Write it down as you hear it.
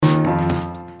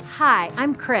Hi,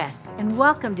 I'm Chris, and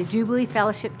welcome to Jubilee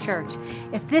Fellowship Church.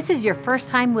 If this is your first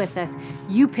time with us,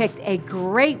 you picked a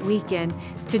great weekend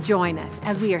to join us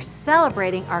as we are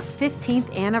celebrating our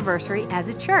 15th anniversary as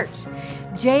a church.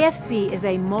 JFC is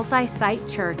a multi-site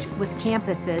church with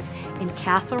campuses in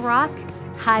Castle Rock,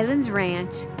 Highlands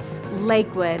Ranch,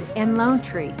 Lakewood, and Lone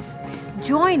Tree.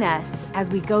 Join us as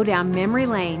we go down memory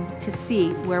lane to see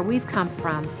where we've come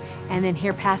from, and then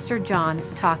hear Pastor John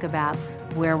talk about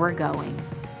where we're going.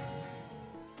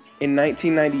 In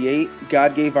 1998,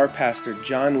 God gave our pastor,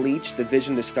 John Leach, the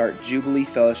vision to start Jubilee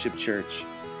Fellowship Church.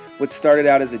 What started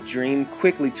out as a dream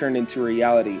quickly turned into a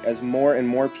reality as more and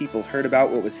more people heard about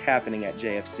what was happening at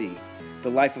JFC. The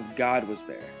life of God was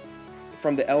there.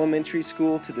 From the elementary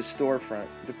school to the storefront,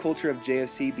 the culture of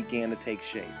JFC began to take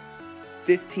shape.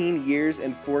 15 years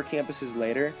and 4 campuses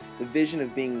later, the vision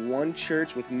of being one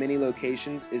church with many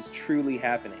locations is truly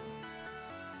happening.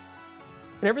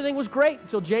 And everything was great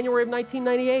until January of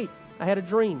 1998. I had a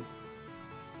dream.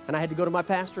 And I had to go to my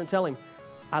pastor and tell him,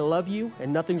 I love you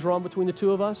and nothing's wrong between the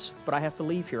two of us, but I have to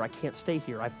leave here. I can't stay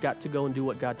here. I've got to go and do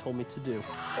what God told me to do.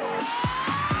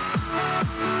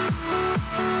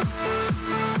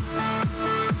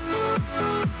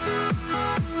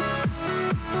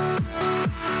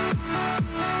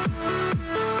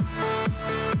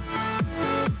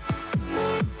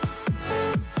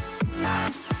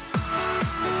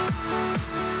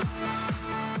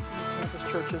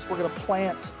 Churches, we're going to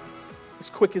plant as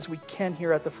quick as we can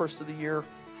here at the first of the year.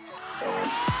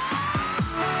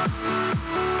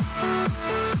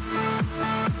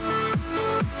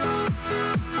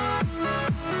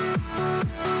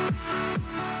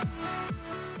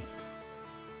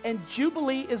 And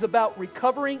Jubilee is about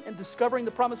recovering and discovering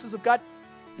the promises of God.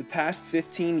 The past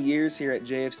 15 years here at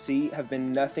JFC have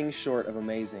been nothing short of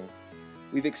amazing.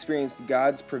 We've experienced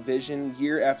God's provision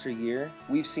year after year.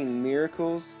 We've seen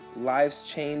miracles, lives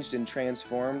changed and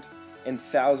transformed, and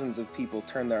thousands of people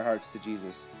turn their hearts to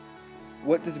Jesus.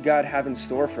 What does God have in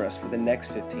store for us for the next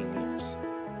 15 years?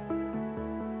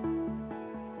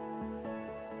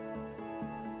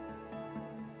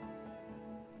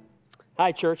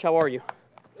 Hi, church. How are you?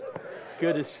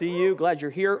 Good to see you. Glad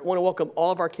you're here. I want to welcome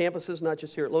all of our campuses, not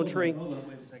just here at Lone Tree. Hold on,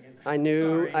 wait a second. I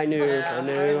knew. If I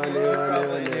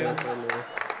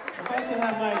could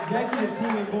have my executive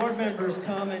team and board members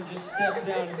come and just step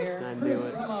down here. I knew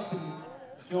it. Come up and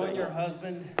join your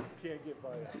husband. Can't get by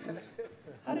it.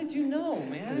 How did you know,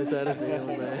 man? Just had a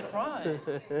feeling, man. Surprise.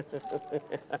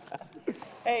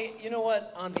 Hey, you know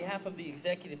what? On behalf of the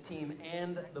executive team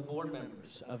and the board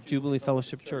members of Jubilee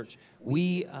Fellowship Church,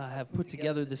 we have put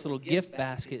together this little gift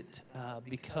basket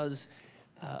because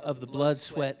of the blood,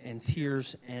 sweat, and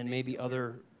tears, and maybe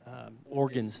other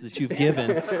organs that you've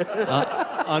given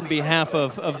on behalf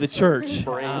of the church.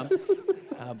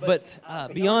 But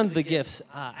beyond the gifts,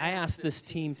 I asked this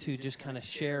team to just kind of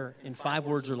share in 5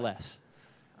 words or less.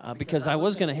 Because I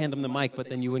was going to hand them the mic, but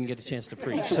then you wouldn't get a chance to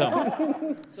preach.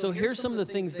 So here's some of the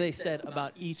things they said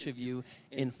about each of you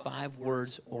in 5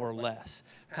 words or less.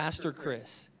 Pastor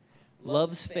Chris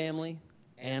loves family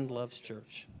and loves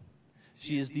church.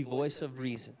 She is the voice of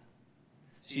reason.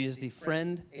 She is the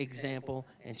friend, example,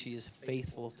 and she is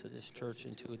faithful to this church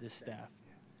and to this staff.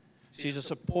 She's a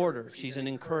supporter. She's an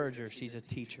encourager. She's a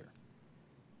teacher.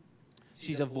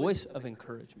 She's a voice of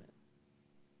encouragement.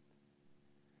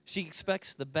 She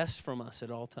expects the best from us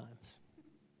at all times.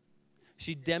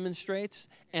 She demonstrates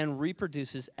and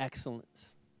reproduces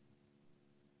excellence.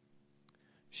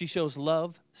 She shows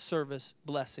love, service,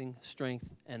 blessing, strength,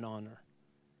 and honor.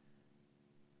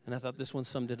 And I thought this one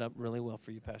summed it up really well for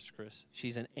you, Pastor Chris.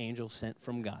 She's an angel sent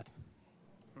from God.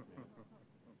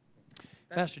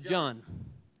 Pastor John,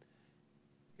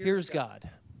 here's God,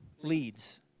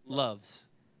 leads, loves,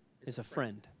 is a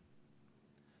friend,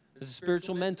 is a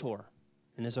spiritual mentor,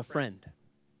 and is a friend.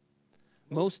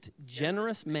 Most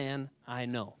generous man I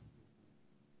know.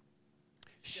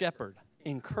 Shepherd,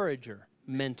 encourager,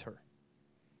 mentor.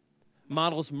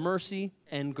 Models mercy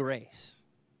and grace.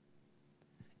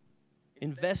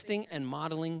 Investing and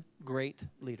modeling great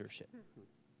leadership.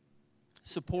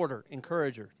 Supporter,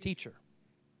 encourager, teacher.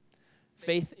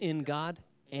 Faith in God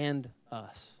and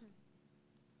us.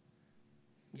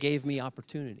 Gave me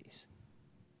opportunities.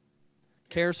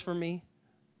 Cares for me.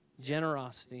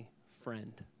 Generosity,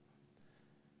 friend.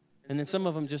 And then some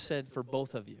of them just said for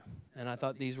both of you. And I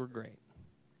thought these were great.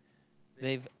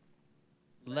 They've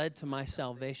led to my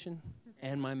salvation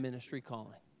and my ministry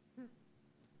calling.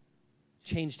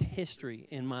 Changed history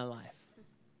in my life.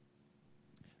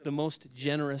 The most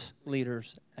generous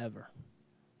leaders ever.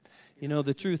 You know,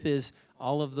 the truth is,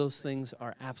 all of those things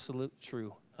are absolute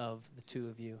true of the two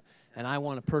of you. And I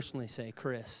want to personally say,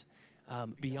 Chris,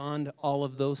 beyond all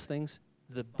of those things,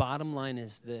 the bottom line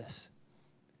is this.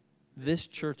 This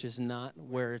church is not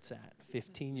where it's at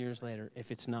 15 years later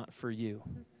if it's not for you.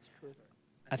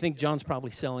 I think John's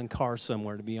probably selling cars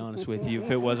somewhere, to be honest with you,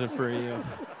 if it wasn't for you.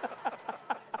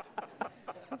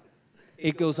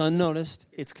 It goes unnoticed.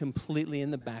 It's completely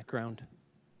in the background.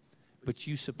 But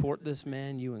you support this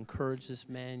man, you encourage this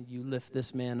man, you lift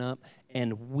this man up,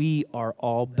 and we are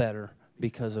all better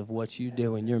because of what you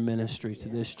do in your ministry to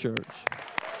this church.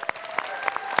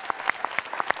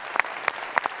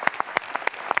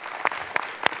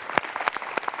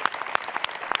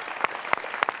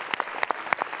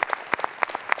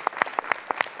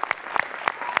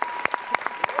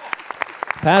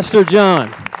 Pastor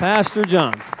John.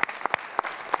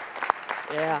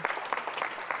 Yeah.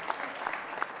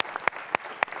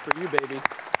 For you, baby.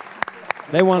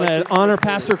 They want to honor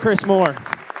Pastor Chris Moore.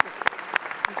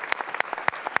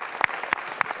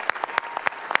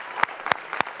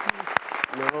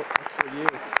 No, that's for you.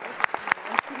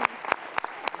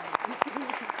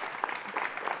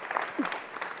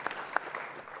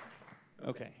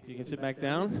 Okay, you can sit back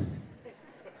down.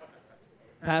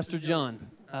 Pastor John,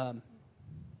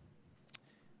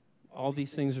 all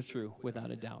these things are true, without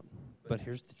a doubt. But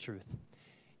here's the truth.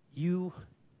 You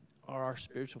are our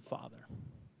spiritual father.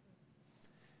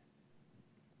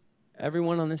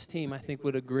 Everyone on this team, I think,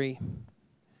 would agree.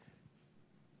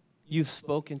 You've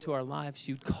spoken to our lives.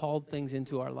 You've called things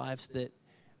into our lives that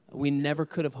we never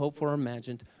could have hoped for or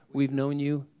imagined. We've known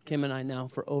you, Kim and I, now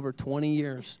for over 20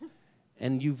 years.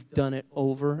 And you've done it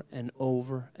over and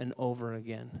over and over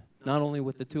again. Not only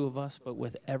with the two of us, but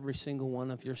with every single one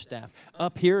of your staff.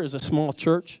 Up here is a small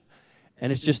church,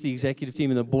 and it's just the executive team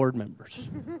and the board members.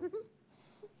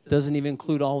 Doesn't even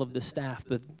include all of the staff.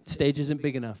 The stage isn't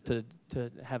big enough to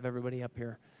have everybody up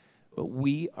here. But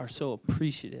we are so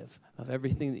appreciative of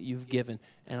everything that you've given.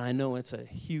 And I know it's a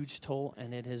huge toll,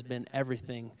 and it has been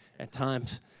everything at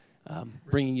times,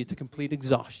 bringing you to complete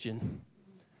exhaustion.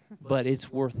 But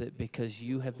it's worth it because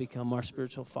you have become our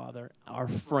spiritual father, our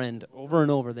friend. Over and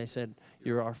over they said,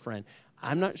 you're our friend.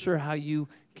 I'm not sure how you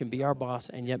can be our boss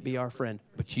and yet be our friend,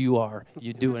 but you are.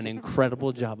 You do an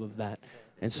incredible job of that.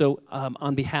 And so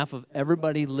on behalf of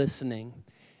everybody listening,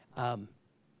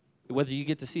 whether you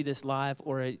get to see this live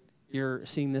or you're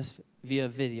seeing this via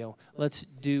video, let's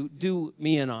do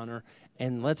me an honor.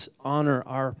 And let's honor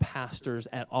our pastors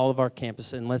at all of our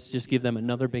campuses, and let's just give them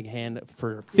another big hand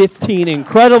for 15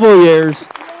 incredible years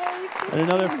and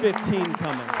another 15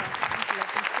 coming.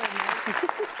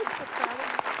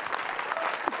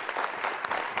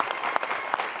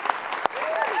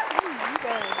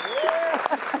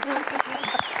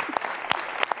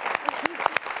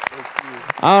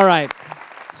 All right.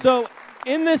 So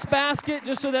in this basket,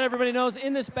 just so that everybody knows,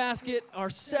 in this basket are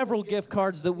several gift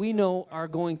cards that we know are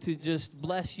going to just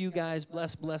bless you guys,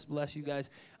 bless you guys.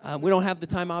 We don't have the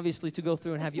time, obviously, to go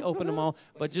through and have you open them all,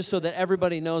 but just so that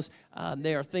everybody knows,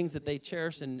 they are things that they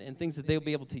cherish and things that they'll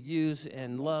be able to use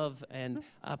and love. And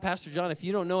Pastor John, if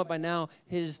you don't know it by now,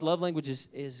 his love language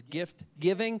is gift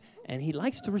giving, and he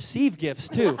likes to receive gifts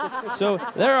too. So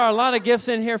there are a lot of gifts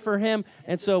in here for him.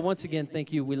 And so once again,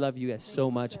 thank you. We love you guys so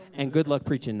much, and good luck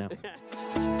preaching now.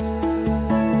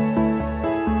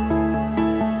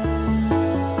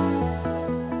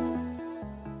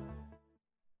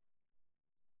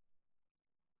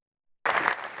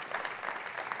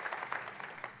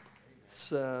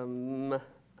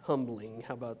 Humbling.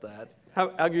 How about that?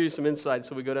 I'll give you some insight.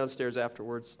 So we go downstairs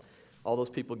afterwards. All those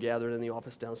people gathered in the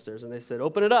office downstairs, and they said,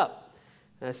 open it up.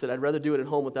 And I said, I'd rather do it at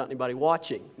home without anybody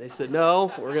watching. They said,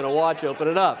 no, we're going to watch, open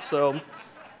it up. So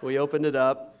we opened it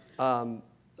up.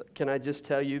 Can I just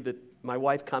tell you that my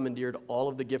wife commandeered all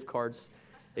of the gift cards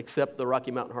except the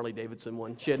Rocky Mountain Harley-Davidson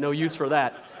one. She had no use for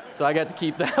that, so I got to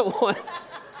keep that one.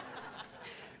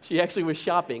 She actually was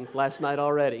shopping last night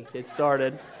already. It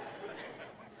started.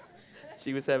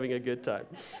 She was having a good time.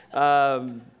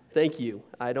 Thank you.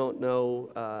 I don't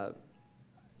know.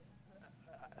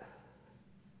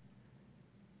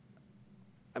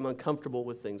 I'm uncomfortable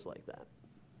with things like that.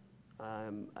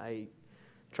 I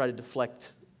try to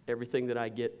deflect everything that I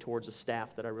get towards a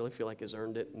staff that I really feel like has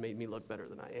earned it and made me look better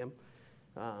than I am.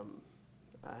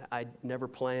 I never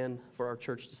planned for our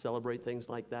church to celebrate things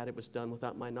like that. It was done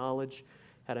without my knowledge.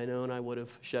 Had I known, I would have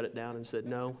shut it down and said,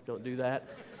 no, don't do that.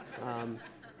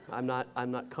 I'm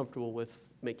not comfortable with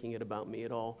making it about me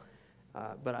at all.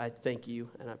 But I thank you,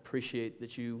 and I appreciate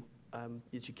that you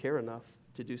care enough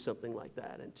to do something like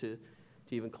that and to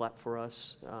even clap for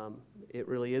us. It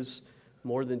really is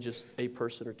more than just a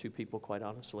person or two people, quite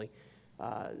honestly.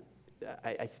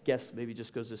 I guess maybe it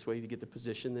just goes this way. If you get the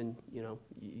position, then,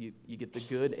 you get the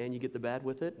good and you get the bad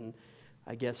with it. And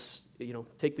I guess,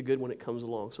 take the good when it comes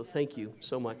along. So thank you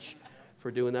so much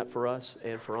for doing that for us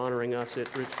and for honoring us.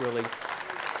 It's really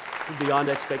beyond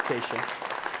expectation,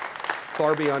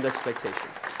 far beyond expectation.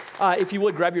 If you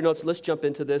would, grab your notes. Let's jump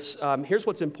into this. Here's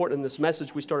what's important in this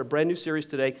message. We start a brand new series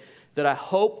today that I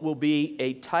hope will be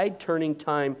a tide-turning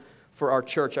time for our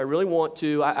church. I really want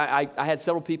to, I had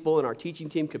several people in our teaching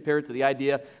team compare it to the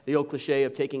idea, the old cliche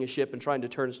of taking a ship and trying to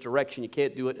turn its direction. You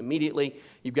can't do it immediately.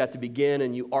 You've got to begin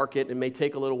and you arc it, and it may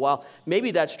take a little while.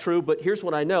 Maybe that's true, but here's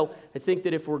what I know. I think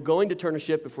that if we're going to turn a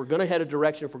ship, if we're going to head a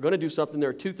direction, if we're going to do something, there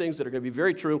are two things that are going to be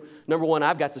very true. Number one,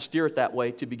 I've got to steer it that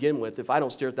way to begin with. If I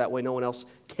don't steer it that way, no one else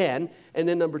can. And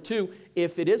then number two,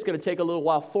 if it is going to take a little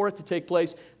while for it to take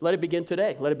place, let it begin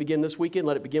today. Let it begin this weekend.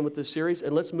 Let it begin with this series,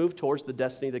 and let's move towards the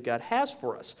destiny that God has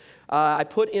for us. I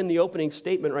put in the opening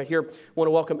statement right here, I want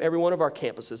to welcome every one of our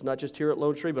campuses, not just here at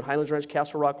Lone Tree, but Highlands Ranch,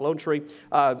 Castle Rock, Lone Tree,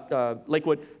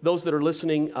 Lakewood, those that are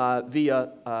listening via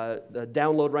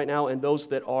download right now, and those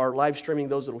that are live streaming,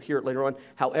 those that will hear it later on.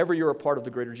 However you're a part of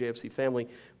the greater JFC family,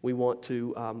 we want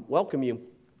to welcome you.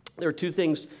 There are two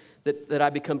things that I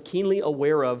become keenly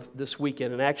aware of this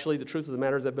weekend, and actually the truth of the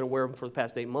matter is I've been aware of them for the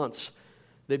past 8 months.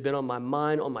 They've been on my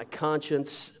mind, on my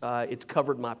conscience. It's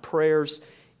covered my prayers.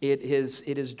 It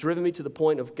has driven me to the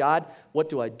point of, God, what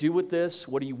do I do with this?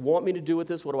 What do you want me to do with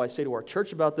this? What do I say to our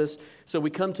church about this? So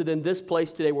we come to then this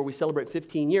place today where we celebrate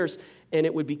 15 years, and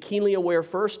it would be keenly aware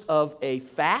first of a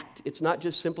fact. It's not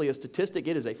just simply a statistic.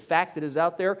 It is a fact that is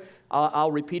out there.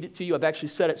 I'll repeat it to you. I've actually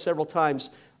said it several times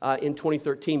in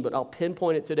 2013, but I'll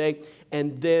pinpoint it today,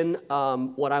 and then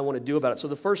what I want to do about it. So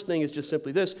the first thing is just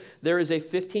simply this. There is a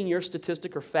 15-year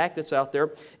statistic or fact that's out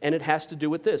there, and it has to do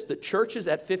with this, that churches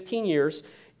at 15 years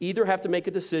either have to make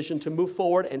a decision to move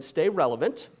forward and stay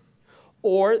relevant,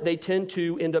 or they tend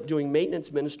to end up doing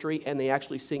maintenance ministry, and they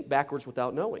actually sink backwards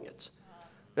without knowing it.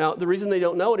 Now, the reason they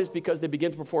don't know it is because they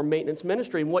begin to perform maintenance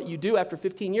ministry, and what you do after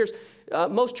 15 years,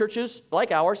 most churches,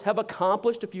 like ours, have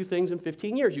accomplished a few things in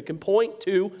 15 years. You can point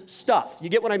to stuff. You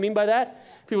get what I mean by that?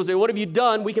 People say, what have you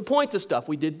done? We can point to stuff.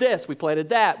 We did this. We planted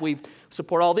that. We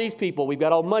support all these people. We've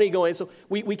got all money going. So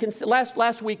we can,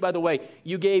 last week, by the way,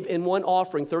 you gave in one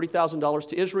offering $30,000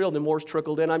 to Israel. Then more's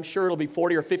trickled in. I'm sure it'll be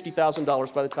 $40,000 or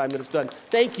 $50,000 by the time that it's done.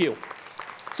 Thank you.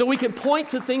 So we can point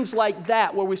to things like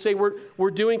that where we say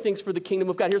we're doing things for the kingdom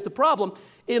of God. Here's the problem.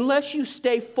 Unless you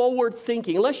stay forward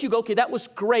thinking, unless you go, okay, that was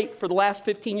great for the last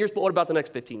 15 years, but what about the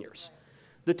next 15 years?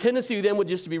 The tendency then would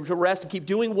just be to rest and keep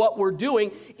doing what we're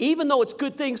doing. Even though it's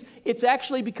good things, it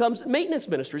actually becomes maintenance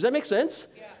ministry. Does that make sense?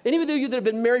 Yeah. Any of you that have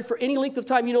been married for any length of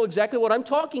time, you know exactly what I'm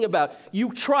talking about.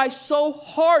 You try so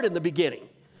hard in the beginning.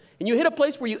 And you hit a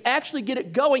place where you actually get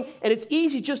it going, and it's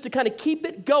easy just to kind of keep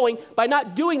it going by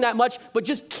not doing that much, but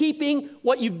just keeping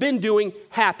what you've been doing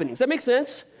happening. Does that make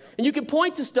sense? And you can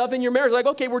point to stuff in your marriage like,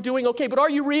 okay, we're doing okay, but are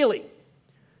you really?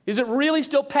 Is it really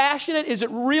still passionate? Is it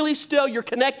really still you're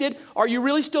connected? Are you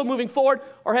really still moving forward?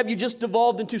 Or have you just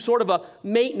devolved into sort of a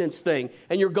maintenance thing,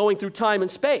 and you're going through time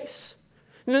and space?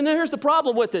 And then here's the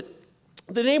problem with it.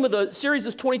 The name of the series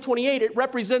is 2028. It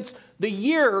represents the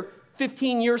year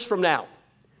 15 years from now.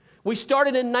 We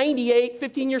started in 98.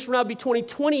 15 years from now, it'll be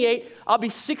 2028. I'll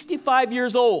be 65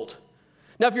 years old.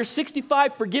 Now, if you're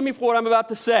 65, forgive me for what I'm about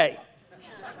to say.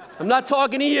 I'm not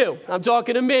talking to you. I'm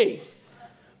talking to me.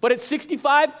 But at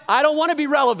 65, I don't want to be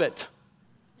relevant.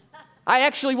 I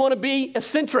actually want to be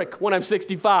eccentric when I'm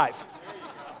 65.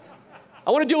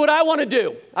 I want to do what I want to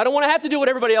do. I don't want to have to do what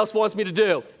everybody else wants me to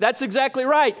do. That's exactly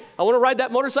right. I want to ride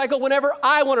that motorcycle whenever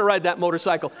I want to ride that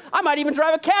motorcycle. I might even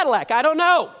drive a Cadillac. I don't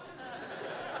know.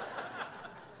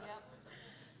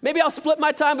 Maybe I'll split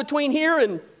my time between here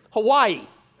and Hawaii.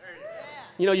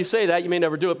 You know, you say that, you may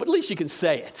never do it, but at least you can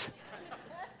say it.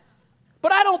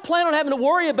 But I don't plan on having to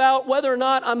worry about whether or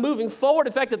not I'm moving forward.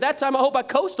 In fact, at that time, I hope I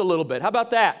coast a little bit. How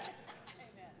about that?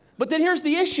 But then here's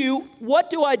the issue. What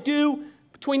do I do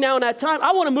between now and that time?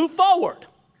 I want to move forward.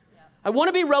 I want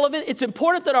to be relevant. It's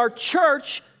important that our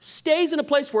church stays in a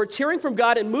place where it's hearing from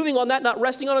God and moving on that, not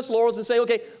resting on its laurels and saying,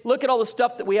 okay, look at all the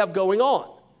stuff that we have going on.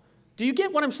 Do you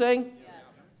get what I'm saying?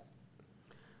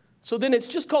 So then it's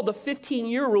just called the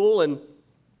 15-year rule, and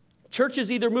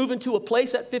churches either move into a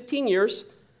place at 15 years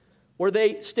where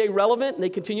they stay relevant and they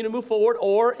continue to move forward,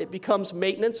 or it becomes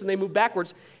maintenance and they move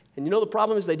backwards. And you know the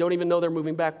problem is they don't even know they're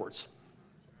moving backwards.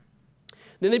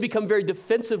 Then they become very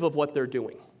defensive of what they're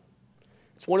doing.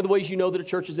 It's one of the ways you know that a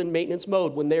church is in maintenance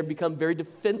mode, when they become very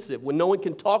defensive, when no one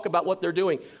can talk about what they're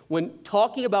doing. When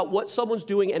talking about what someone's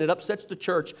doing and it upsets the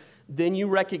church, then you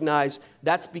recognize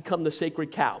that's become the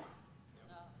sacred cow.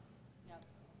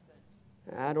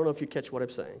 I don't know if you catch what I'm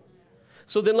saying.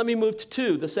 So then let me move to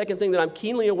 2. The second thing that I'm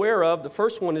keenly aware of, the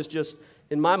first one is just,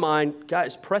 in my mind, God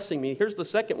is pressing me. Here's the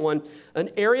second one. An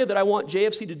area that I want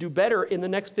JFC to do better in the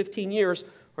next 15 years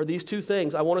are these 2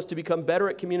 things. I want us to become better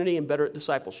at community and better at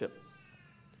discipleship.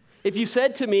 If you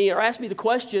said to me or asked me the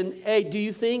question, hey, do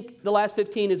you think the last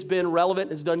 15 has been relevant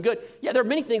and has done good? Yeah, there are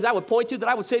many things I would point to that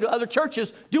I would say to other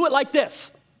churches, do it like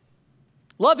this.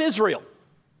 Love Israel.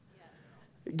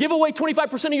 Give away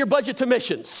 25% of your budget to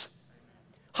missions.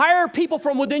 Hire people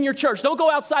from within your church. Don't go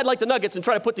outside like the Nuggets and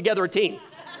try to put together a team.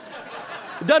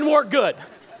 It doesn't work good.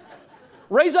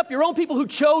 Raise up your own people who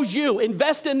chose you,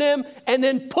 invest in them, and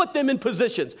then put them in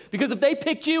positions. Because if they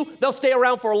picked you, they'll stay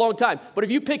around for a long time. But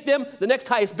if you pick them, the next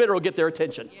highest bidder will get their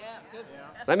attention.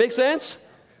 That makes sense?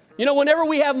 You know, whenever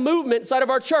we have movement inside of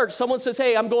our church, someone says,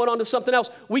 hey, I'm going on to something else.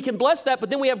 We can bless that, but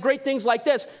then we have great things like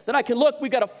this that I can look.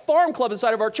 We've got a farm club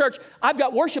inside of our church. I've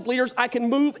got worship leaders I can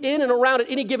move in and around at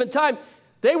any given time.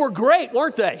 They were great,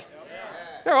 weren't they?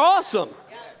 They're awesome.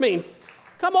 I mean,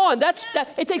 come on.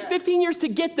 It takes 15 years to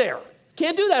get there.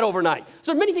 Can't do that overnight.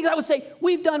 So many things I would say,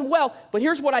 we've done well, but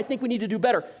here's what I think we need to do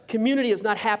better. Community has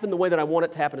not happened the way that I want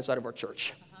it to happen inside of our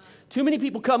church. Too many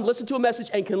people come, listen to a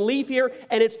message, and can leave here,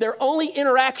 and it's their only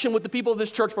interaction with the people of this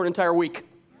church for an entire week.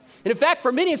 And in fact,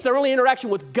 for many, it's their only interaction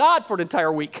with God for an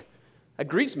entire week. That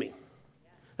grieves me.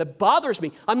 That bothers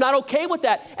me. I'm not okay with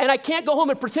that, and I can't go home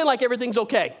and pretend like everything's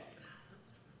okay.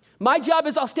 My job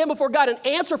is I'll stand before God and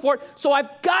answer for it. So I've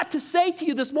got to say to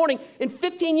you this morning, in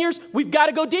 15 years, we've got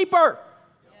to go deeper.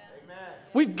 Yeah.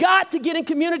 We've got to get in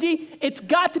community. It's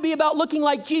got to be about looking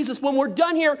like Jesus. When we're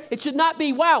done here, it should not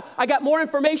be, wow, I got more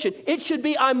information. It should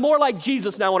be, I'm more like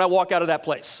Jesus now when I walk out of that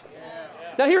place.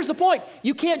 Yeah. Now, here's the point.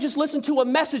 You can't just listen to a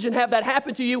message and have that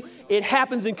happen to you. It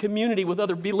happens in community with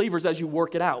other believers as you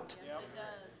work it out. Yeah.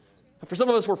 For some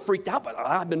of us, we're freaked out by that.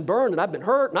 I've been burned and I've been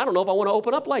hurt, and I don't know if I want to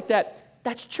open up like that.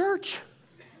 That's church.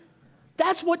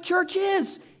 That's what church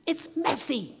is. It's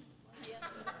messy.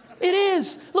 It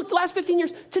is. Look, the last 15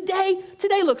 years, today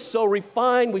looks so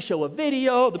refined. We show a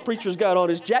video. The preacher's got on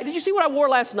his jacket. Did you see what I wore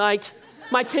last night?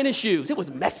 My tennis shoes. It was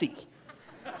messy.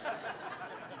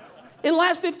 In the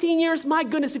last 15 years, my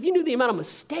goodness, if you knew the amount of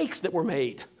mistakes that were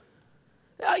made.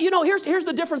 Here's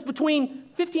the difference between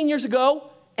 15 years ago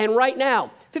and right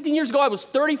now. 15 years ago, I was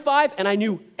 35, and I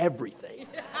knew everything.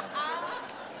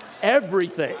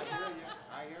 Everything.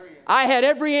 I had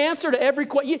every answer to every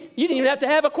question. You didn't even have to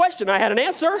have a question. I had an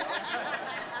answer.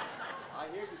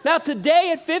 Now,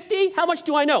 today at 50, how much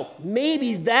do I know?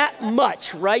 Maybe that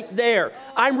much right there.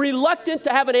 I'm reluctant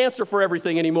to have an answer for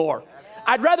everything anymore.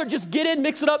 I'd rather just get in,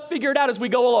 mix it up, figure it out as we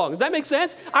go along. Does that make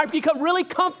sense? I've become really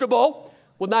comfortable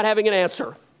with not having an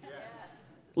answer.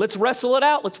 Let's wrestle it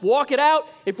out. Let's walk it out.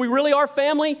 If we really are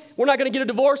family, we're not going to get a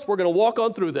divorce. We're going to walk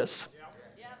on through this.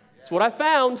 That's what I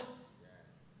found.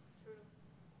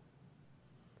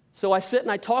 So I sit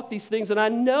and I talk these things, and I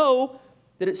know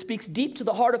that it speaks deep to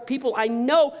the heart of people. I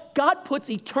know God puts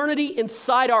eternity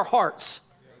inside our hearts.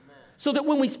 So that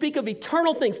when we speak of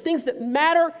eternal things, things that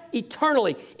matter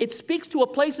eternally, it speaks to a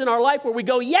place in our life where we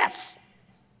go, yes,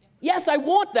 I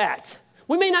want that.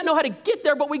 We may not know how to get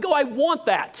there, but we go, I want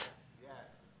that.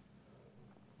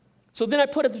 So then I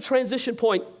put at the transition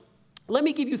point, let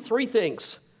me give you 3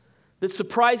 things that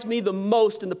surprised me the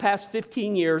most in the past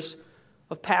 15 years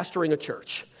of pastoring a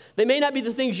church. They may not be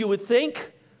the things you would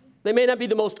think. They may not be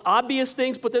the most obvious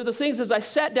things, but they're the things as I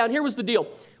sat down. Here was the deal.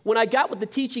 When I got with the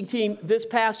teaching team this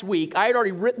past week, I had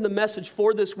already written the message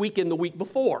for this weekend the week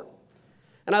before.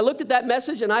 And I looked at that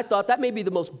message and I thought that may be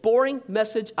the most boring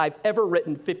message I've ever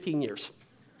written in 15 years.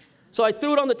 So I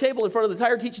threw it on the table in front of the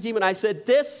entire teaching team and I said,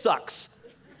 this sucks.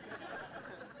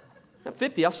 At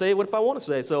 50, I'll say what if I want to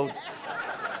say. So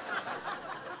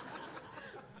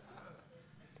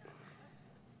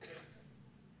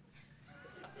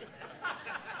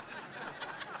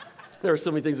there are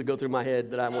so many things that go through my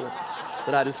head that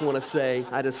I just want to say.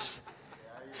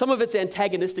 Some of it's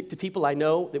antagonistic to people I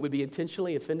know that would be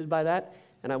intentionally offended by that,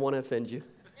 and I want to offend you.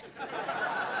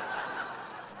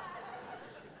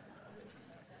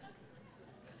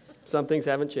 Some things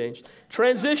haven't changed.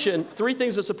 Transition, 3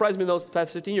 things that surprised me the most the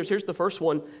past 15 years. Here's the first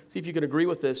one. See if you can agree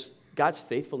with this. God's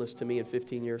faithfulness to me in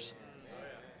 15 years.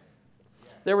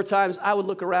 There were times I would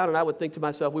look around and I would think to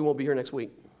myself, we won't be here next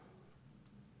week.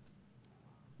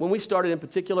 When we started in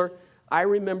particular, I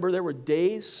remember there were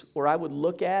days where I would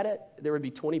look at it, there would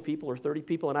be 20 people or 30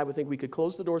 people, and I would think we could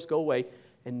close the doors, go away,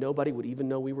 and nobody would even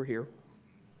know we were here.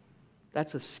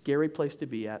 That's a scary place to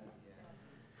be at.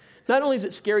 Not only is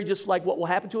it scary just like what will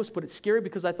happen to us, but it's scary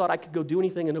because I thought I could go do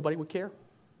anything and nobody would care.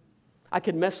 I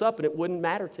could mess up and it wouldn't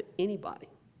matter to anybody.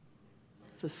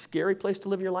 It's a scary place to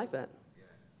live your life at.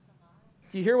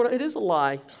 Do you hear what? It is a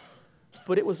lie,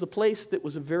 but it was the place that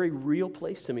was a very real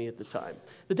place to me at the time.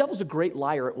 The devil's a great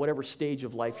liar at whatever stage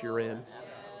of life you're in,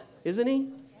 isn't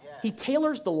he? He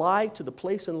tailors the lie to the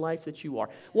place in life that you are.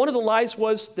 One of the lies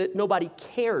was that nobody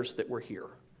cares that we're here.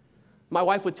 My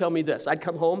wife would tell me this. I'd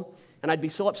come home, and I'd be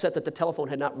so upset that the telephone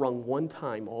had not rung one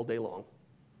time all day long.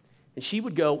 And she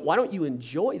would go, why don't you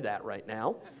enjoy that right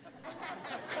now?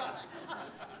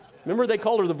 Remember, they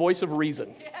called her the voice of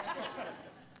reason.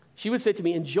 She would say to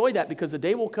me, enjoy that, because the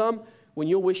day will come when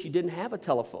you'll wish you didn't have a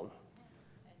telephone.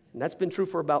 And that's been true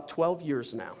for about 12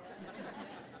 years now.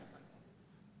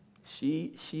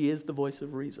 She is the voice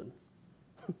of reason.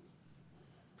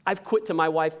 I've quit to my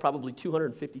wife probably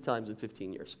 250 times in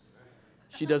 15 years.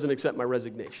 She doesn't accept my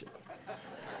resignation.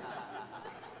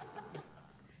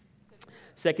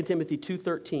 2 Timothy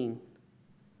 2:13.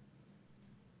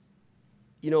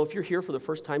 You know, if you're here for the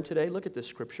first time today, look at this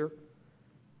scripture.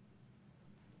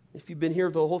 If you've been here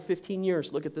the whole 15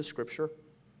 years, look at this scripture.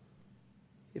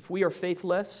 If we are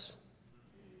faithless,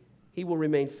 he will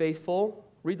remain faithful.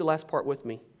 Read the last part with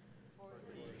me.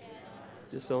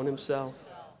 Disown himself.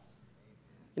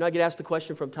 You know, I get asked the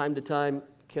question from time to time,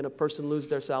 can a person lose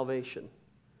their salvation?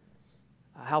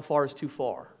 How far is too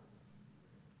far?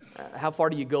 How far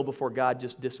do you go before God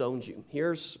just disowns you?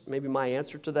 Here's maybe my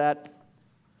answer to that.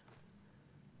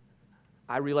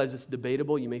 I realize it's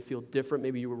debatable. You may feel different.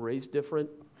 Maybe you were raised different.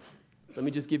 Let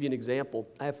me just give you an example.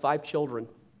 I have 5 children.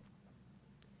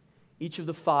 Each of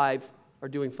the 5 are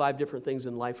doing 5 different things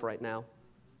in life right now.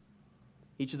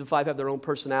 Each of the 5 have their own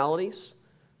personalities.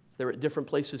 They're at different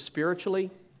places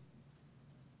spiritually.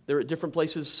 They're at different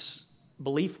places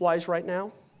belief-wise right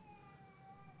now.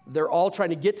 They're all trying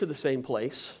to get to the same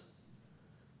place.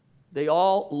 They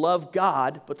all love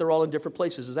God, but they're all in different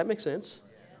places. Does that make sense?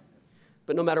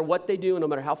 But no matter what they do, and no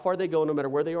matter how far they go, no matter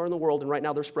where they are in the world, and right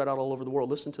now they're spread out all over the world,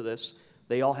 listen to this,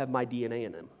 they all have my DNA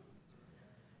in them.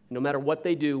 No matter what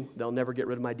they do, they'll never get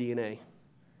rid of my DNA.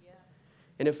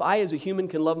 And if I as a human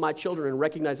can love my children and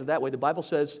recognize it that way, the Bible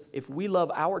says if we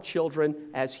love our children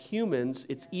as humans,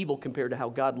 it's evil compared to how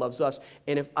God loves us.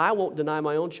 And if I won't deny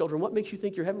my own children, what makes you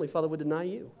think your Heavenly Father would deny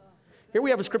you? Here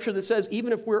we have a scripture that says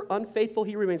even if we're unfaithful,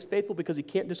 he remains faithful because he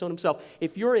can't disown himself.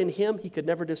 If you're in him, he could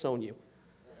never disown you.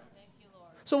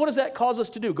 So what does that cause us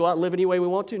to do? Go out and live any way we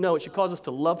want to? No, it should cause us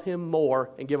to love him more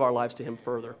and give our lives to him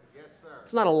further. Yes, sir.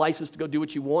 It's not a license to go do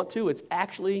what you want to. It's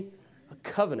actually a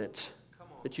covenant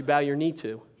that you bow your knee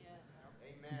to.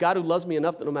 Yes. God who loves me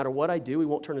enough that no matter what I do, he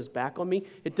won't turn his back on me.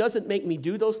 It doesn't make me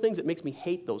do those things. It makes me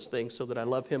hate those things so that I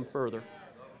love him further.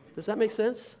 Yes. Does that make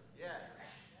sense? Yes.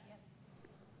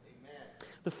 Amen.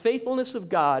 The faithfulness of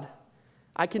God,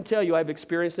 I can tell you I've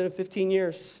experienced it in 15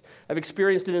 years. I've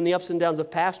experienced it in the ups and downs of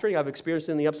pastoring. I've experienced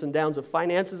it in the ups and downs of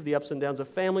finances, the ups and downs of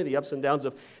family, the ups and downs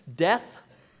of death.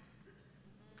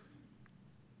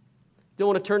 Don't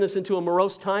want to turn this into a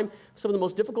morose time. Some of the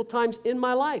most difficult times in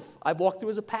my life I've walked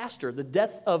through as a pastor. The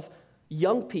death of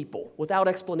young people without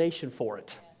explanation for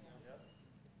it.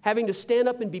 Having to stand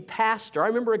up and be pastor. I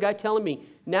remember a guy telling me,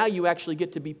 now you actually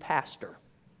get to be pastor.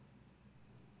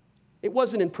 It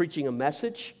wasn't in preaching a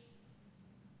message.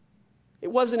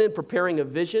 It wasn't in preparing a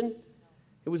vision.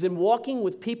 It was in walking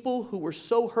with people who were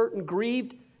so hurt and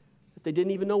grieved that they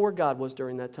didn't even know where God was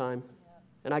during that time.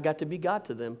 And I got to be God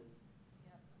to them.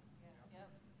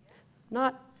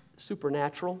 Not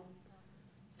supernatural,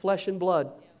 flesh and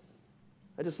blood.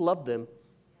 I just loved them.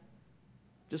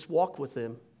 Just walked with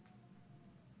them.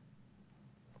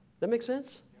 That make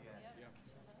sense?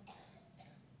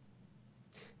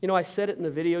 You know, I said it in the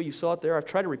video. You saw it there. I've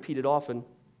tried to repeat it often.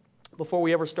 Before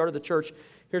we ever started the church,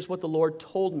 here's what the Lord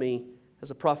told me as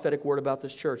a prophetic word about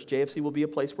this church. JFC will be a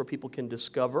place where people can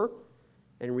discover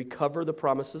and recover the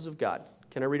promises of God.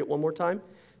 Can I read it one more time?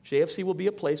 JFC will be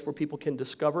a place where people can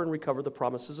discover and recover the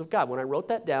promises of God. When I wrote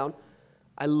that down,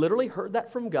 I literally heard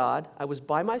that from God. I was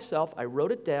by myself. I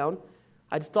wrote it down.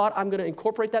 I thought I'm going to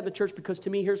incorporate that in the church because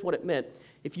to me, here's what it meant.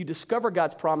 If you discover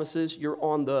God's promises, you're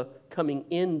on the coming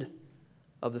end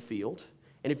of the field.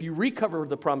 And if you recover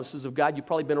the promises of God, you've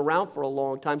probably been around for a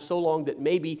long time, so long that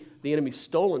maybe the enemy's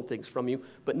stolen things from you.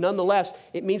 But nonetheless,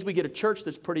 it means we get a church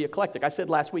that's pretty eclectic. I said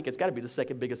last week, it's got to be the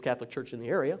second biggest Catholic church in the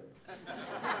area.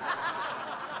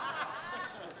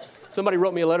 Somebody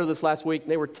wrote me a letter this last week,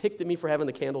 and they were ticked at me for having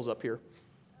the candles up here.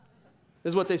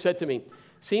 This is what they said to me.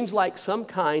 Seems like some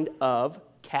kind of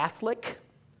Catholic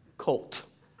cult.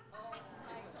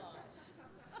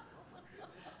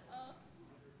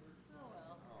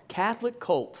 Catholic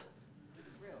cult.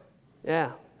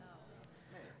 Yeah.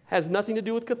 Has nothing to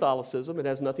do with Catholicism. It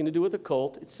has nothing to do with a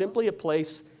cult. It's simply a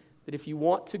place that if you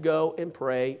want to go and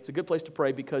pray, it's a good place to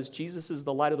pray because Jesus is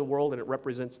the light of the world and it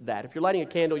represents that. If you're lighting a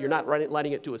candle, you're not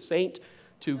lighting it to a saint,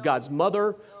 to God's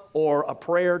mother, or a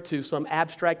prayer to some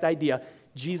abstract idea.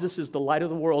 Jesus is the light of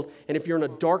the world, and if you're in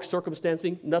a dark circumstance,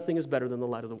 nothing is better than the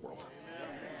light of the world.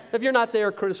 If you're not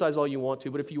there, criticize all you want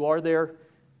to, but if you are there,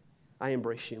 I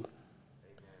embrace you.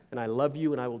 And I love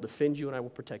you, and I will defend you, and I will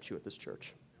protect you at this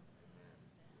church.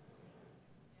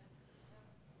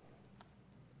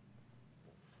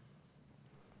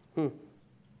 Let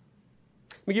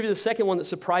me give you the second one that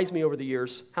surprised me over the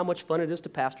years, how much fun it is to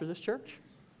pastor this church.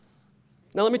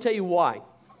 Now, let me tell you why.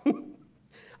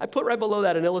 I put right below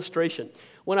that an illustration.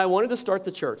 When I wanted to start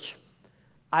the church,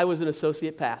 I was an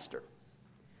associate pastor.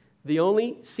 The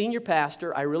only senior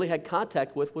pastor I really had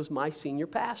contact with was my senior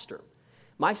pastor.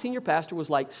 My senior pastor was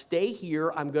like, stay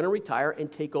here, I'm going to retire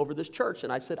and take over this church.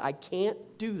 And I said, I can't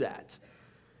do that.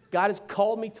 God has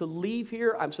called me to leave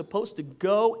here. I'm supposed to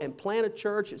go and plant a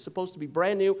church. It's supposed to be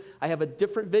brand new. I have a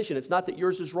different vision. It's not that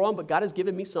yours is wrong, but God has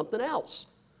given me something else.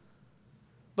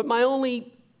 But my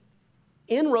only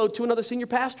inroad to another senior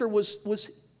pastor was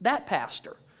that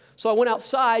pastor. So I went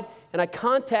outside and I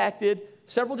contacted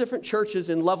several different churches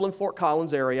in Loveland, Fort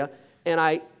Collins area, and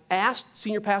I asked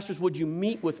senior pastors, would you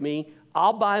meet with me?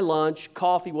 I'll buy lunch,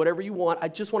 coffee, whatever you want. I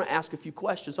just want to ask a few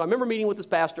questions. So I remember meeting with this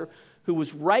pastor who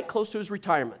was right close to his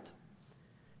retirement.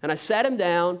 And I sat him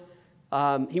down.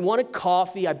 He wanted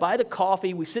coffee. I buy the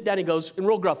coffee. We sit down. He goes, in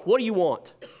real gruff, what do you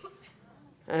want?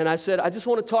 And I said, I just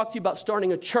want to talk to you about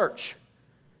starting a church.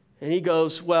 And he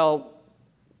goes, well,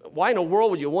 why in the world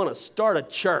would you want to start a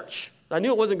church? I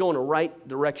knew it wasn't going the right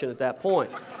direction at that point.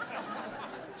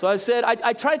 So I said,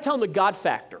 I tried to tell him the God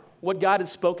factor, what God had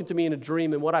spoken to me in a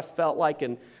dream and what I felt like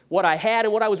and what I had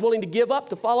and what I was willing to give up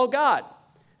to follow God.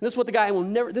 And this is what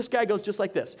this guy goes just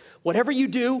like this. Whatever you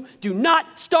do, do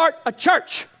not start a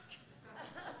church.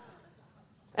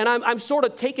 And I'm sort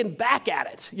of taken back at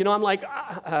it. You know, I'm like,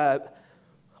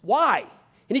 why?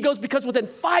 And he goes, because within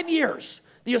 5 years,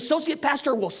 the associate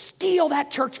pastor will steal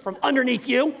that church from underneath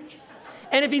you.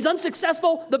 And if he's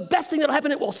unsuccessful, the best thing that'll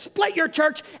happen, it will split your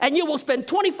church and you will spend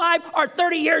 25 or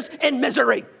 30 years in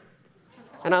misery.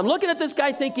 And I'm looking at this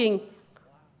guy thinking,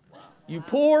 you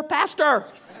poor pastor.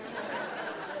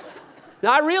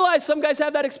 Now, I realize some guys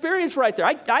have that experience right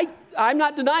there. I'm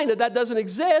not denying that doesn't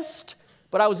exist,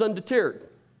 but I was undeterred.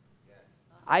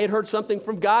 I had heard something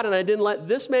from God, and I didn't let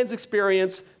this man's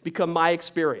experience become my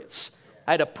experience.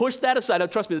 I had to push that aside. Now,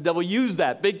 trust me, the devil used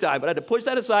that big time, but I had to push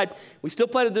that aside. We still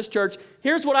planted this church.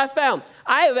 Here's what I found.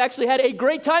 I have actually had a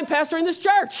great time pastoring this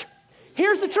church.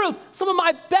 Here's the truth. Some of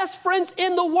my best friends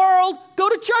in the world go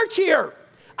to church here.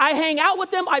 I hang out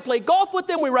with them. I play golf with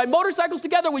them. We ride motorcycles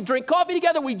together. We drink coffee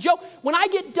together. We joke. When I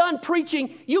get done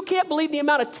preaching, you can't believe the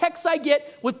amount of texts I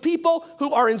get with people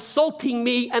who are insulting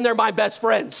me, and they're my best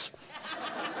friends.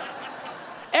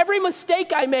 Every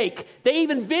mistake I make, they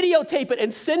even videotape it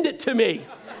and send it to me.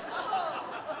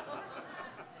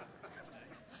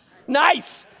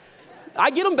 Nice. I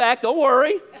get them back. Don't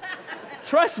worry.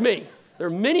 Trust me. There are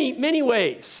many, many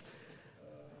ways.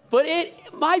 But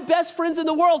my best friends in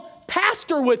the world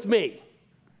pastor with me.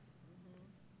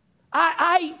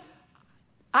 I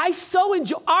so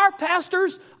enjoy our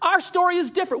pastors. Our story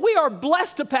is different. We are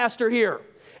blessed to pastor here.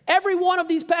 Every one of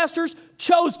these pastors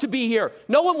chose to be here.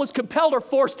 No one was compelled or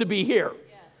forced to be here.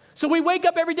 Yes. So we wake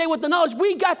up every day with the knowledge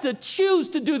we got to choose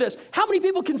to do this. How many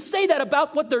people can say that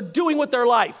about what they're doing with their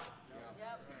life?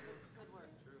 Yep.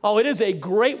 Oh, it is a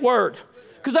great word.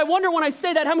 Because I wonder when I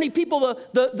say that, how many people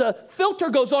the filter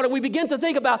goes on and we begin to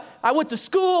think about, I went to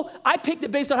school, I picked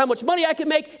it based on how much money I can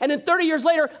make, and then 30 years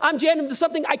later, I'm jammed into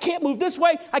something, I can't move this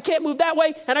way, I can't move that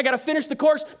way, and I got to finish the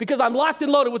course because I'm locked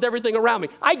and loaded with everything around me.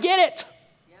 I get it.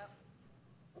 Yep.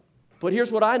 But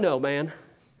here's what I know, man.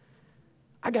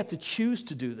 I got to choose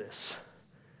to do this,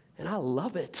 and I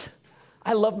love it.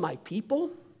 I love my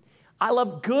people. I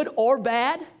love good or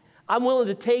bad. I'm willing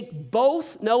to take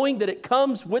both, knowing that it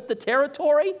comes with the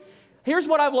territory. Here's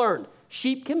what I've learned.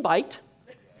 Sheep can bite.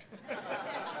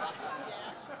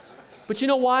 But you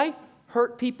know why?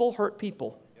 Hurt people hurt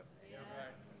people.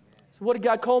 So what did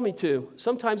God call me to?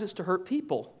 Sometimes it's to hurt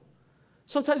people.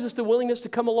 Sometimes it's the willingness to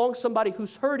come along somebody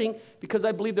who's hurting because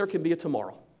I believe there can be a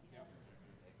tomorrow.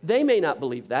 They may not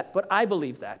believe that, but I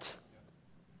believe that.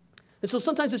 And so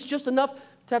sometimes it's just enough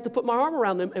to have to put my arm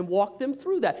around them and walk them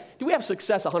through that. Do we have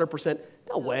success 100%?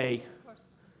 No way.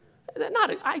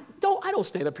 I don't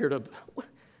stand up here to,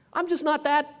 I'm just not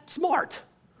that smart.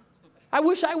 I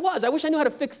wish I was. I wish I knew how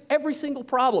to fix every single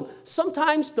problem.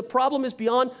 Sometimes the problem is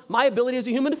beyond my ability as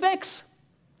a human to fix.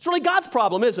 It's really God's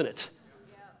problem, isn't it?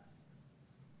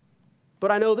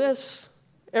 But I know this,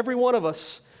 every one of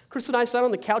us Chris and I sat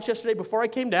on the couch yesterday before I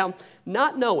came down,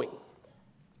 not knowing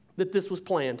that this was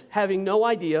planned, having no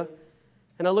idea.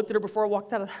 And I looked at her before I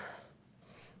walked out of the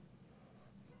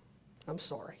I'm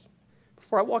sorry.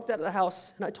 Before I walked out of the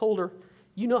house, and I told her,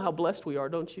 you know how blessed we are,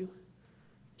 don't you?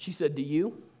 She said, do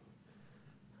you?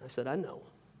 I said, I know.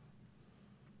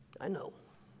 I know.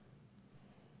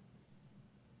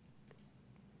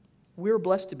 We're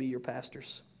blessed to be your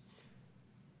pastors.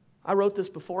 I wrote this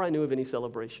before I knew of any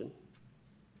celebration.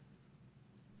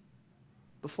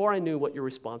 Before I knew what your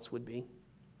response would be.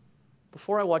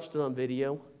 Before I watched it on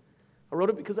video. I wrote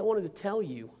it because I wanted to tell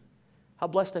you how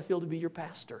blessed I feel to be your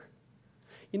pastor.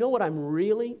 You know what I'm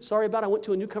really sorry about? I went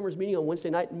to a newcomers meeting on Wednesday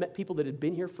night and met people that had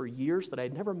been here for years that I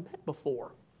had never met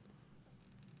before.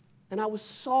 And I was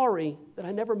sorry that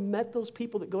I never met those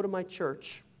people that go to my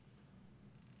church.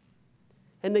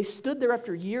 And they stood there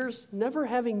after years, never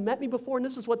having met me before, and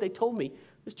this is what they told me.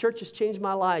 This church has changed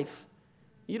my life.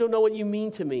 You don't know what you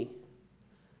mean to me.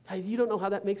 You don't know how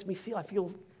that makes me feel. I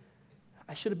feel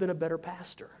I should have been a better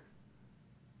pastor.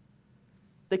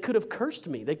 They could have cursed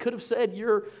me. They could have said,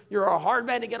 you're a hard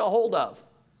man to get a hold of.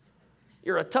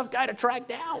 You're a tough guy to track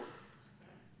down.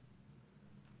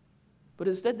 But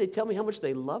instead, they tell me how much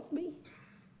they love me.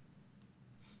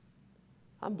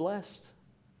 I'm blessed.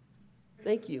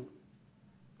 Thank you.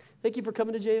 Thank you for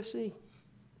coming to JFC.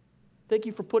 Thank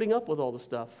you for putting up with all the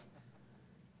stuff.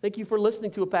 Thank you for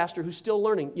listening to a pastor who's still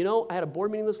learning. You know, I had a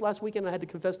board meeting this last weekend, and I had to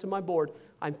confess to my board,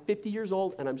 I'm 50 years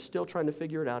old, and I'm still trying to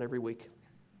figure it out every week.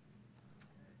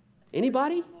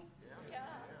 Anybody?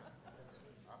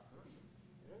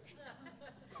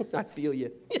 I feel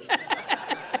you.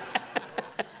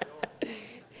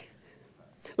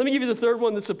 Let me give you the third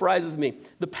one that surprises me.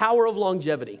 The power of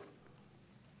longevity.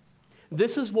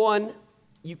 This is one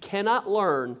you cannot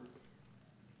learn.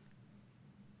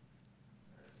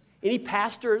 Any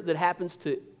pastor that happens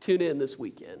to tune in this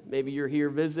weekend, maybe you're here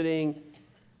visiting.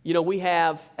 You know, we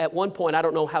have, at one point, I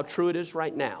don't know how true it is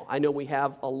right now. I know we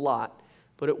have a lot.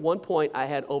 But at one point, I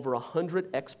had over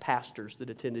 100 ex-pastors that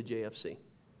attended JFC.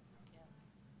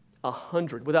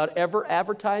 100, without ever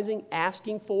advertising,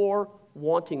 asking for,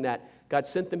 wanting that. God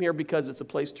sent them here because it's a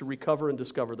place to recover and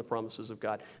discover the promises of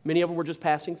God. Many of them were just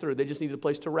passing through. They just needed a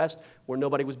place to rest where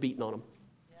nobody was beating on them.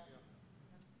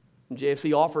 And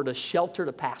JFC offered a shelter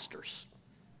to pastors.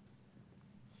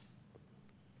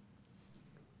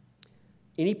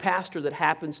 Any pastor that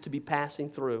happens to be passing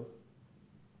through,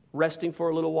 resting for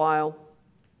a little while,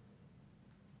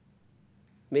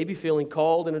 maybe feeling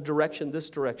called in a direction, this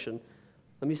direction,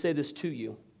 let me say this to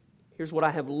you. Here's what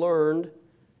I have learned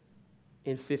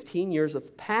in 15 years of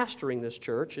pastoring this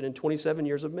church and in 27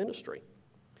 years of ministry.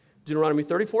 Deuteronomy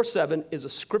 34:7 is a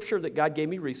scripture that God gave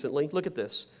me recently. Look at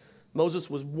this. Moses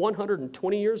was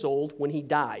 120 years old when he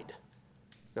died.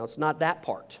 Now, it's not that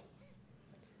part.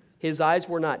 His eyes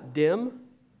were not dim,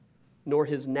 nor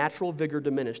his natural vigor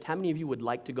diminished. How many of you would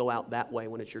like to go out that way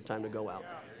when it's your time to go out?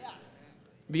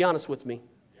 Be honest with me.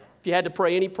 If you had to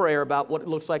pray any prayer about what it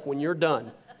looks like when you're done,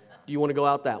 do you want to go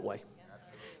out that way?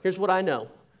 Here's what I know.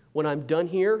 When I'm done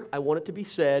here, I want it to be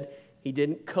said, he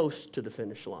didn't coast to the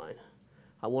finish line.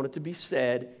 I want it to be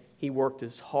said, he worked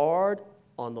as hard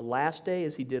on the last day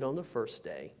as he did on the first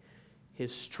day.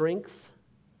 His strength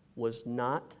was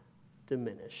not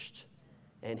diminished,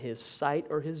 and his sight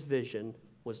or his vision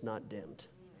was not dimmed.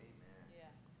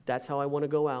 That's how I want to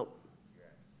go out.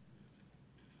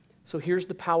 So here's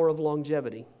the power of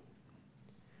longevity.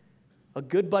 A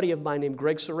good buddy of mine named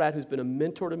Greg Surratt, who's been a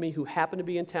mentor to me, who happened to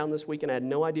be in town this week, and I had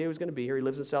no idea he was going to be here. He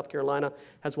lives in South Carolina,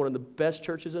 has one of the best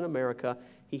churches in America.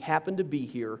 He happened to be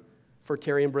here for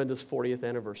Terry and Brenda's 40th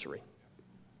anniversary.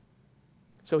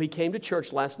 So he came to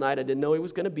church last night. I didn't know he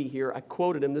was going to be here. I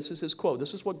quoted him. This is his quote.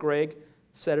 This is what Greg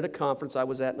said at a conference I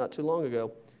was at not too long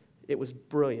ago. It was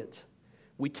brilliant.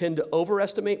 We tend to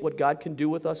overestimate what God can do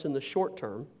with us in the short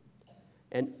term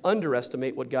and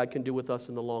underestimate what God can do with us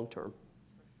in the long term.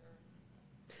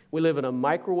 We live in a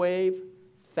microwave,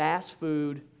 fast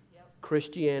food,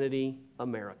 Christianity,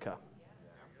 America.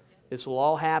 This will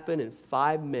all happen in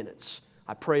 5 minutes.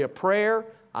 I pray a prayer,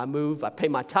 I move, I pay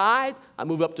my tithe, I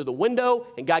move up to the window,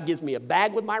 and God gives me a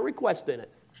bag with my request in it.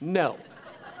 No.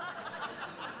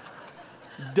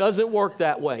 Doesn't work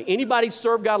that way. Anybody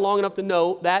served God long enough to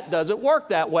know that doesn't work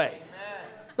that way.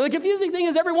 Now, the confusing thing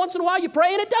is every once in a while you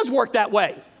pray and it does work that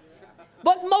way.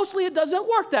 But mostly it doesn't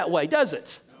work that way, does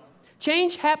it?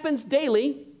 Change happens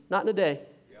daily, not in a day.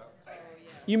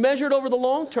 You measure it over the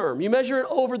long term. You measure it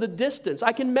over the distance.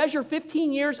 I can measure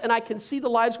 15 years and I can see the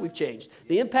lives we've changed.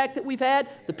 The impact that we've had,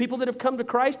 the people that have come to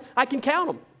Christ, I can count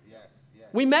them.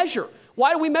 We measure.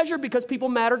 Why do we measure? Because people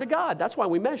matter to God. That's why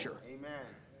we measure.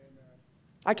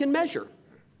 I can measure.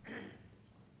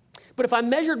 But if I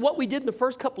measured what we did in the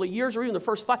first couple of years or even the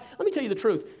first 5, let me tell you the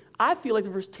truth. I feel like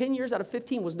the first 10 years out of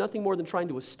 15 was nothing more than trying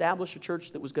to establish a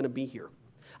church that was going to be here.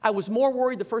 I was more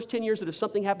worried the first 10 years that if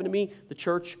something happened to me, the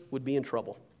church would be in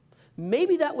trouble.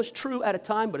 Maybe that was true at a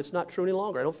time, but it's not true any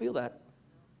longer. I don't feel that.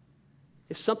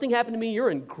 If something happened to me, you're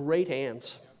in great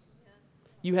hands.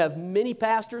 You have many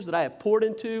pastors that I have poured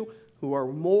into who are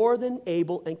more than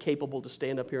able and capable to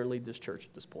stand up here and lead this church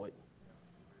at this point.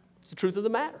 It's the truth of the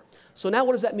matter. So now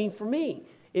what does that mean for me?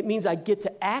 It means I get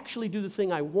to actually do the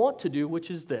thing I want to do,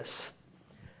 which is this.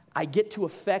 I get to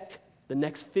affect the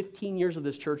next 15 years of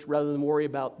this church rather than worry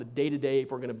about the day-to-day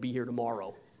if we're going to be here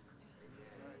tomorrow.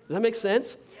 Does that make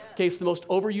sense? Okay, it's the most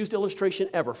overused illustration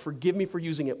ever. Forgive me for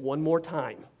using it one more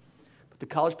time. But the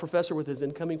college professor with his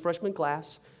incoming freshman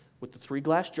class with the 3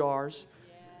 glass jars,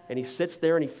 and he sits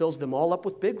there and he fills them all up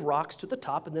with big rocks to the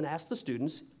top and then asks the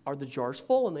students, are the jars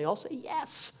full? And they all say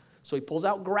yes. So he pulls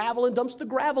out gravel and dumps the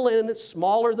gravel in. It's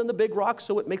smaller than the big rocks,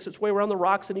 so it makes its way around the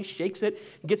rocks, and he shakes it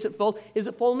and gets it full. Is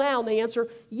it full now? And they answer,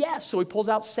 yes. So he pulls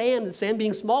out sand, and sand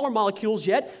being smaller molecules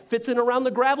yet, fits in around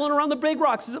the gravel and around the big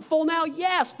rocks. Is it full now?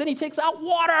 Yes. Then he takes out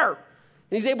water,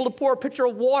 and he's able to pour a pitcher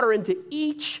of water into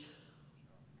each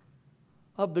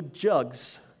of the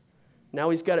jugs.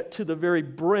 Now he's got it to the very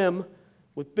brim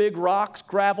with big rocks,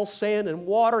 gravel, sand, and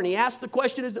water, and he asks the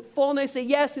question, is it full? And they say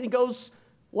yes, and he goes,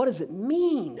 what does it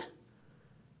mean?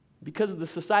 Because of the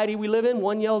society we live in,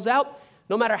 one yells out,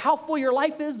 no matter how full your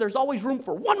life is, there's always room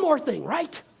for one more thing,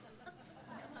 right?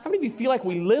 How many of you feel like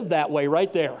we live that way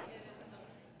right there?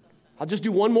 I'll just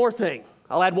do one more thing.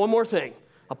 I'll add one more thing.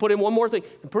 I'll put in one more thing.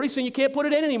 And pretty soon you can't put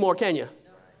it in anymore, can you?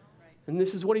 And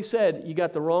this is what he said. You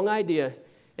got the wrong idea.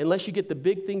 Unless you get the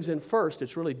big things in first,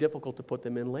 it's really difficult to put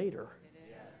them in later.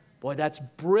 Boy, that's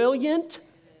brilliant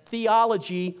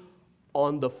theology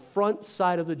on the front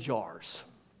side of the jars.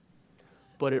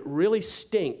 But it really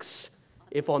stinks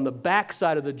if on the back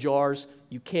side of the jars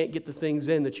you can't get the things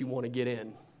in that you want to get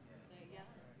in.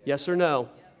 Yes or no?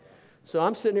 So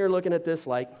I'm sitting here looking at this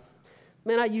like,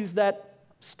 man, I used that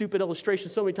stupid illustration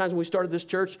so many times when we started this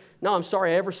church. Now I'm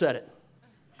sorry I ever said it.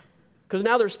 Because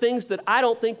now there's things that I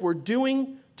don't think we're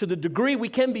doing to the degree we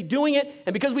can be doing it,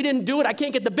 and because we didn't do it, I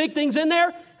can't get the big things in there,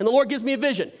 and the Lord gives me a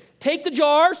vision. Take the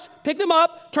jars, pick them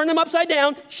up, turn them upside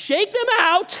down, shake them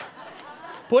out,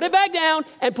 put it back down,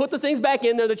 and put the things back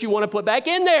in there that you want to put back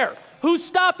in there. Who's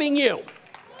stopping you?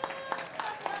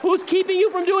 Who's keeping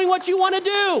you from doing what you want to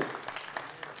do?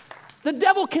 The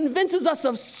devil convinces us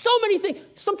of so many things.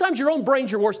 Sometimes your own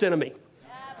brain's your worst enemy.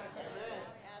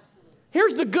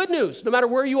 Here's the good news. No matter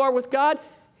where you are with God,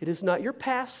 it is not your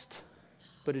past,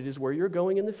 but it is where you're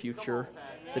going in the future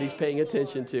that he's paying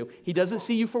attention to. He doesn't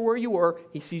see you for where you were.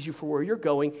 He sees you for where you're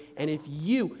going. And if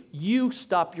you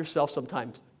stop yourself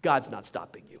sometimes, God's not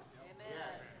stopping you.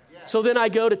 Amen. So then I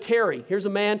go to Terry. Here's a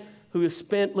man who has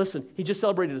spent, listen, he just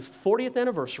celebrated his 40th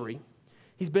anniversary.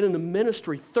 He's been in the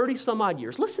ministry 30 some odd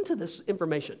years. Listen to this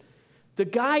information. The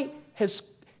guy has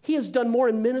done more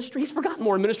in ministry. He's forgotten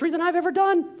more in ministry than I've ever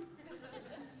done.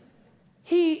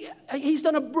 He's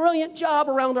done a brilliant job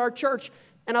around our church.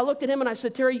 And I looked at him and I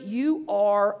said, Terry, you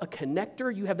are a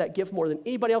connector. You have that gift more than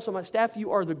anybody else on my staff.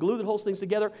 You are the glue that holds things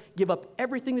together. Give up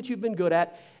everything that you've been good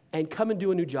at and come and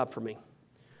do a new job for me.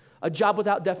 A job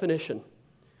without definition.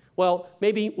 Well,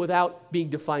 maybe without being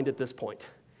defined at this point.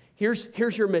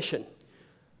 Here's your mission.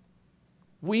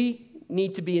 We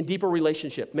need to be in deeper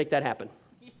relationship. Make that happen.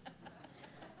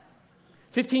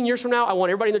 15 years from now, I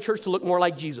want everybody in the church to look more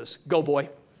like Jesus. Go, boy.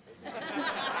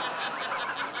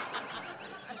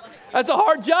 That's a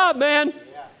hard job, man.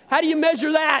 How do you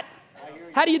measure that?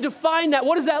 How do you define that?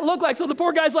 What does that look like? So the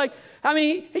poor guy's like, I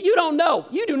mean, you don't know.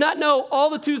 You do not know all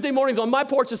the Tuesday mornings on my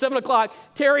porch at 7 o'clock.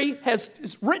 Terry has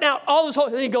written out all this whole,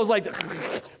 and he goes like,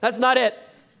 that's not it.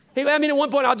 I mean, at one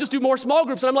point, I'll just do more small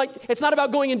groups. And I'm like, it's not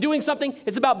about going and doing something.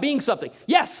 It's about being something.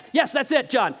 Yes, that's it,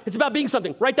 John. It's about being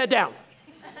something. Write that down.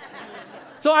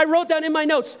 So I wrote down in my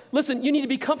notes, listen, you need to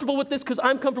be comfortable with this because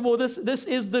I'm comfortable with this. This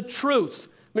is the truth.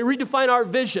 Let me redefine our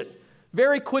vision.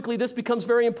 Very quickly, this becomes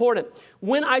very important.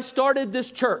 When I started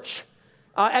this church,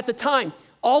 at the time,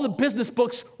 all the business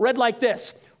books read like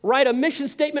this. Write a mission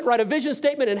statement, write a vision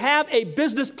statement, and have a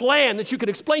business plan that you could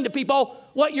explain to people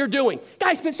what you're doing.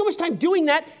 Guys, spent so much time doing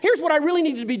that. Here's what I really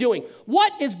needed to be doing.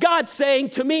 What is God saying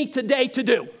to me today to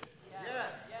do?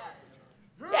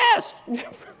 Yes.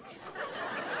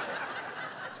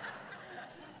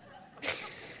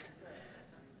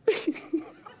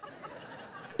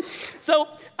 So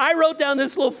I wrote down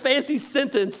this little fancy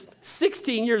sentence,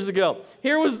 16 years ago.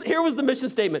 Here was the mission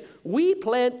statement. We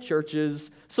plant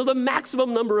churches so the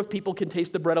maximum number of people can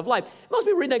taste the bread of life. Most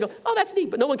people read that and go, oh, that's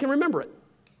neat, but no one can remember it.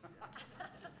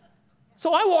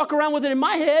 So I walk around with it in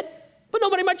my head, but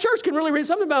nobody in my church can really read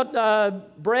something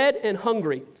about bread and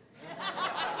hungry.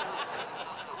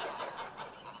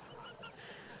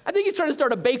 I think he's trying to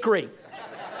start a bakery.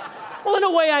 Well, in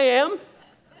a way I am.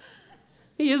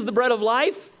 He is the bread of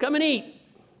life. Come and eat.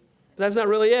 But that's not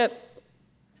really it.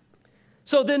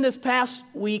 So then this past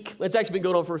week, it's actually been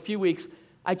going on for a few weeks,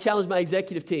 I challenged my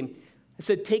executive team. I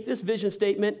said, take this vision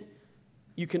statement.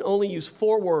 You can only use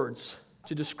 4 words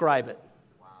to describe it.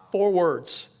 4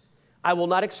 words. I will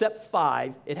not accept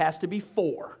 5. It has to be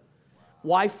 4.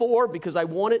 Why 4? Because I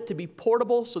want it to be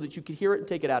portable so that you can hear it and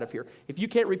take it out of here. If you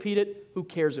can't repeat it, who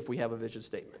cares if we have a vision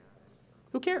statement?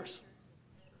 Who cares?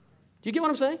 Do you get what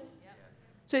I'm saying?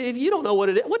 Say, if you don't know what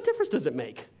it is, what difference does it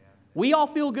make? We all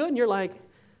feel good, and you're like,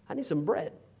 I need some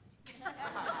bread.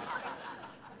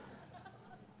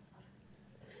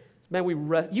 Man,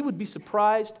 you would be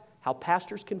surprised how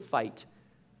pastors can fight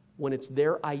when it's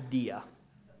their idea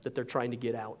that they're trying to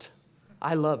get out.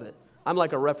 I love it. I'm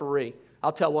like a referee.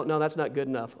 I'll tell one, no, that's not good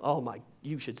enough. Oh my,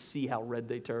 you should see how red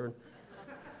they turn.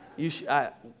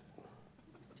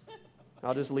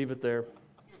 I'll just leave it there.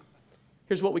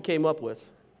 Here's what we came up with.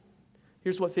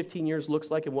 Here's what 15 years looks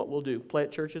like and what we'll do.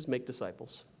 Plant churches, make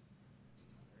disciples.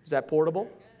 Is that portable?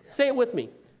 Say it with me.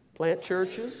 Plant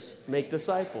churches, make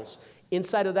disciples.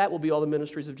 Inside of that will be all the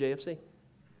ministries of JFC.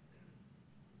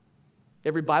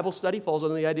 Every Bible study falls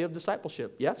under the idea of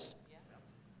discipleship, yes?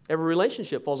 Every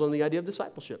relationship falls under the idea of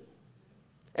discipleship.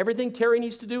 Everything Terry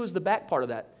needs to do is the back part of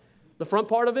that. The front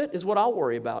part of it is what I'll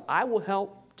worry about. I will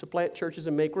help to plant churches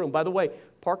and make room. By the way,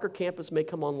 Parker campus may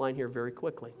come online here very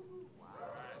quickly.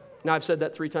 Now, I've said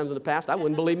that 3 times in the past. I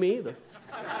wouldn't believe me either.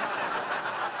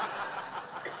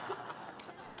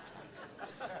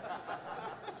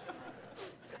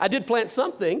 I did plant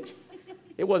something.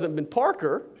 It wasn't been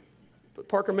Parker, but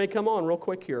Parker may come on real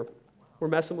quick here. We're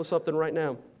messing with something right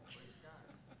now.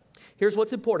 Here's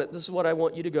what's important. This is what I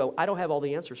want you to go. I don't have all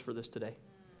the answers for this today.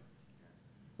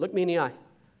 Look me in the eye.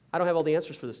 I don't have all the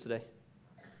answers for this today.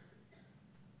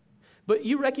 But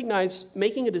you recognize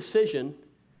making a decision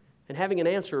and having an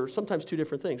answer are sometimes 2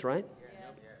 different things, right?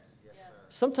 Yes.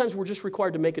 Sometimes we're just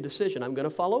required to make a decision. I'm going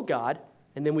to follow God,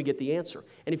 and then we get the answer.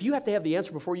 And if you have to have the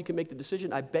answer before you can make the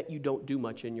decision, I bet you don't do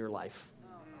much in your life.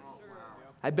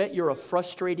 I bet you're a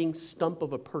frustrating stump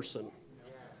of a person.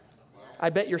 I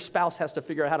bet your spouse has to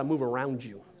figure out how to move around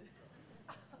you.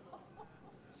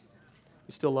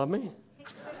 You still love me?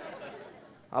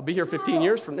 I'll be here 15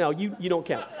 years from now. You don't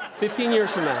count. 15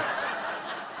 years from now.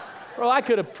 Bro, I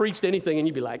could have preached anything and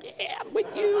you'd be like, yeah, I'm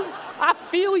with you. I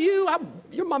feel you.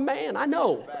 You're my man. I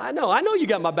know you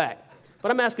got my back. But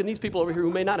I'm asking these people over here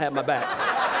who may not have my back.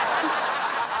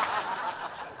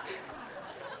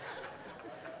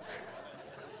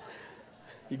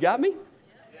 You got me?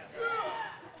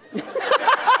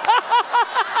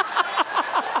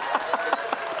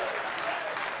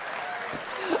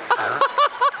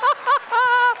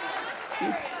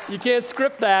 You can't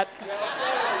script that.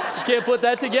 You can't put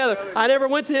that together. I never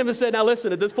went to him and said, now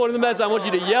listen, at this point in the message, I want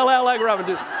you to yell out like Robin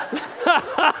did.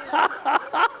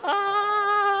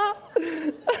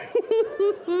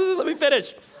 Let me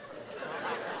finish.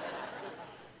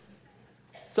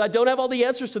 So I don't have all the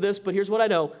answers to this, but here's what I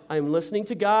know. I am listening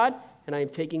to God, and I am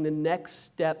taking the next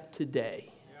step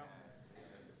today.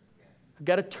 I've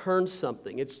got to turn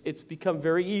something. It's become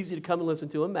very easy to come and listen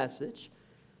to a message,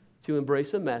 to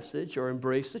embrace a message or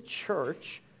embrace a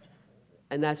church,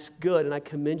 and that's good, and I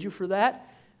commend you for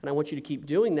that, and I want you to keep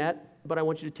doing that, but I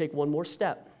want you to take one more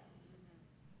step.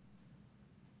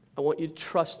 I want you to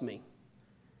trust me.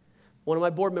 One of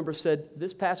my board members said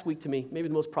this past week to me, maybe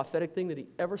the most prophetic thing that he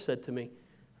ever said to me.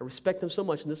 I respect him so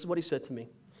much, and this is what he said to me.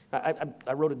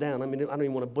 I wrote it down. I mean, I don't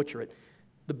even want to butcher it.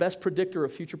 The best predictor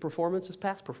of future performance is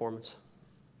past performance,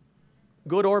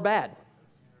 good or bad.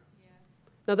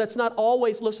 Now, that's not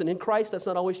always, listen, in Christ, that's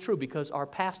not always true because our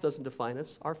past doesn't define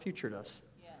us, our future does.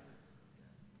 Yes.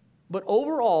 But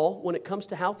overall, when it comes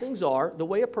to how things are, the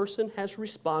way a person has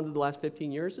responded the last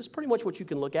 15 years is pretty much what you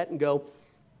can look at and go,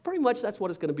 pretty much that's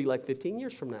what it's going to be like 15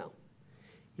 years from now.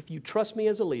 If you trust me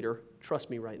as a leader,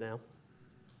 trust me right now.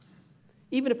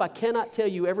 Even if I cannot tell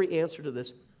you every answer to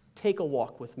this, take a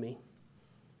walk with me.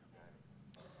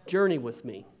 Journey with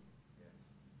me.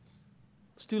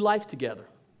 Let's do life together.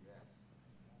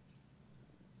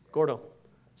 Gordo,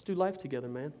 let's do life together,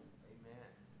 man. Amen.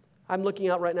 I'm looking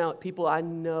out right now at people. I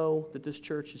know that this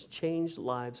church has changed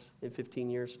lives in 15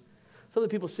 years. Some of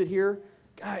the people sit here,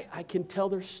 I can tell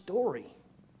their story.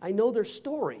 I know their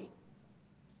story.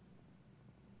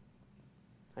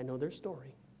 I know their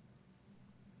story.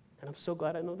 And I'm so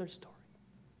glad I know their story.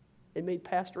 It made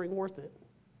pastoring worth it.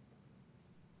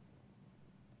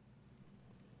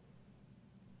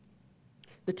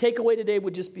 The takeaway today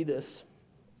would just be this.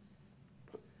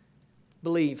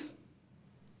 Believe.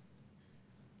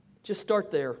 Just start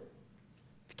there. If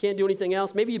you can't do anything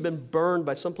else, maybe you've been burned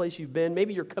by someplace you've been.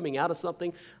 Maybe you're coming out of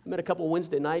something. I met a couple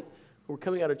Wednesday night who were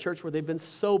coming out of church where they've been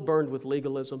so burned with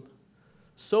legalism,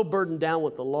 so burdened down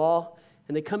with the law,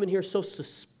 and they come in here so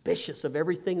suspicious of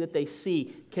everything that they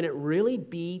see. Can it really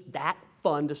be that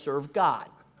fun to serve God?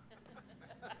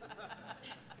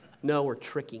 No, we're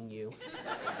tricking you.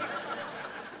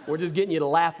 We're just getting you to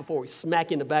laugh before we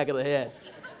smack you in the back of the head,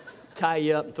 tie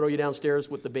you up, and throw you downstairs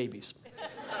with the babies.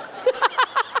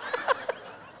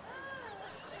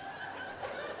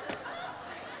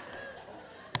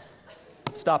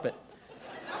 Stop it.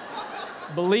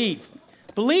 Believe.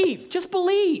 Believe. Just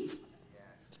believe.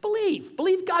 Just believe.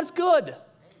 Believe God's good. Amen.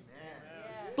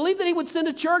 Believe that He would send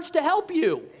a church to help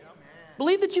you. Amen.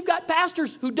 Believe that you've got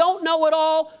pastors who don't know it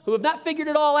all, who have not figured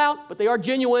it all out, but they are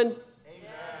genuine. Amen.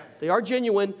 They are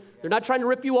genuine. They're not trying to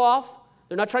rip you off.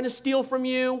 They're not trying to steal from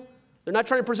you. They're not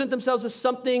trying to present themselves as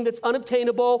something that's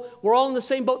unobtainable. We're all in the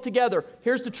same boat together.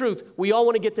 Here's the truth. We all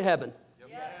want to get to heaven.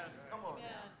 Yes.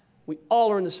 We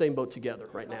all are in the same boat together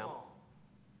right now.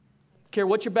 Don't care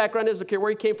what your background is, don't care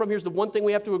where you came from. Here's the one thing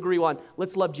we have to agree on.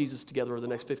 Let's love Jesus together over the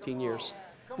next 15 years.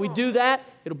 If we do that,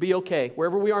 it'll be okay.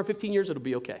 Wherever we are in 15 years, it'll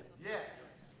be okay.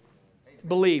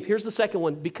 Believe. Here's the second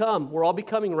one. Become. We're all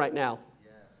becoming right now.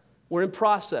 We're in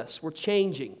process. We're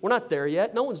changing. We're not there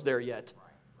yet. No one's there yet.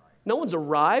 No one's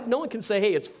arrived. No one can say,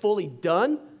 hey, it's fully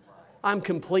done. I'm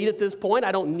complete at this point.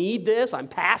 I don't need this. I'm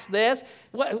past this.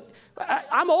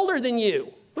 I'm older than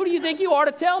you. Who do you think you are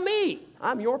to tell me?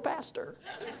 I'm your pastor.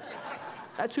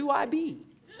 That's who I be.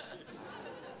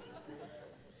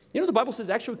 You know, the Bible says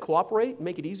actually cooperate and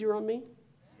make it easier on me.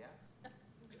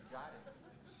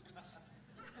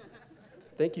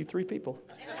 Thank you, 3 people.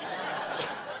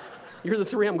 You're the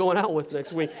 3 I'm going out with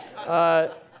next week.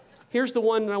 Here's the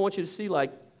one that I want you to see,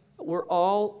 like, we're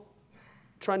all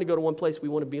trying to go to one place. We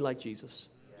want to be like Jesus.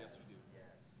 Yes, we do.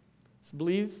 So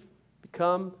believe,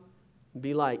 become,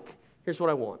 be like. Here's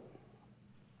what I want.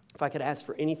 If I could ask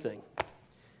for anything,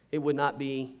 it would not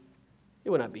be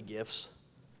gifts.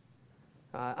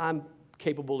 I'm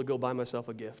capable to go buy myself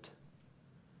a gift.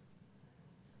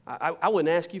 I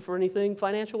wouldn't ask you for anything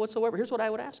financial whatsoever. Here's what I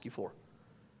would ask you for.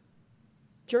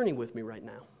 Journey with me right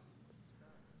now.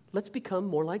 Let's become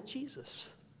more like Jesus.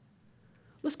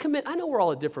 Let's commit. I know we're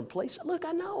all at different places. Look,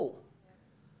 I know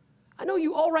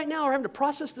you all right now are having to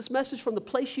process this message from the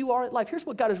place you are in life. Here's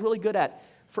what God is really good at.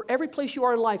 For every place you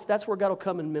are in life, that's where God will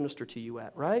come and minister to you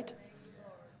at, right?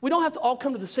 We don't have to all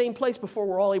come to the same place before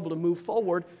we're all able to move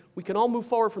forward. We can all move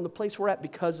forward from the place we're at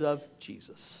because of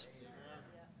Jesus.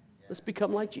 Let's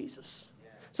become like Jesus.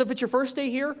 So if it's your first day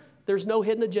here, there's no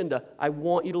hidden agenda. I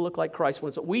want you to look like Christ.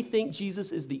 We think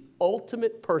Jesus is the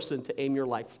ultimate person to aim your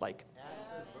life like.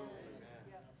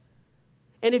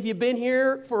 And if you've been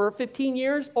here for 15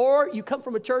 years, or you come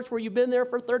from a church where you've been there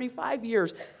for 35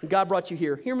 years, and God brought you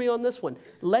here, hear me on this one.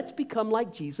 Let's become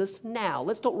like Jesus now.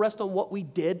 Let's don't rest on what we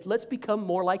did. Let's become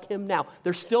more like Him now.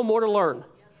 There's still more to learn.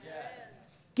 Yes.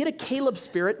 Get a Caleb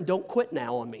spirit and don't quit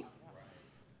now on me.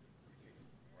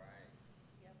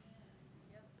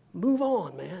 Move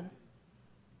on, man.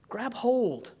 Grab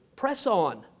hold. Press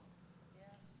on.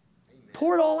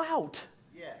 Pour it all out.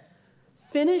 Yes.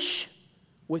 Finish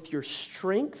with your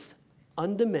strength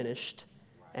undiminished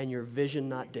and your vision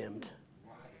not dimmed.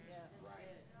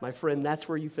 My friend, that's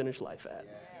where you finish life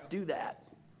at. Do that.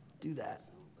 Do that.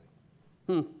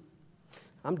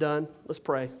 I'm done. Let's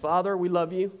pray. Father, we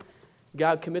love you.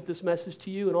 God, commit this message to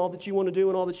you and all that you want to do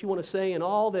and all that you want to say and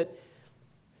all that,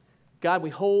 God, we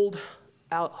hold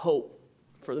out hope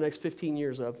for the next 15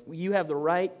 years of. You have the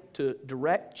right to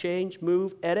direct, change,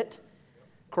 move, edit,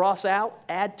 cross out,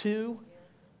 add to.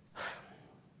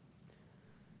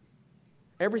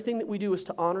 Everything that we do is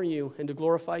to honor you and to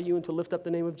glorify you and to lift up the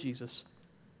name of Jesus.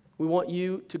 We want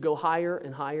you to go higher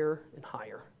and higher and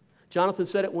higher. Jonathan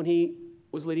said it when he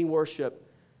was leading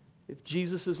worship. If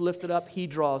Jesus is lifted up, He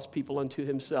draws people unto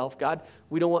Himself. God,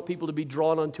 we don't want people to be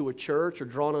drawn unto a church or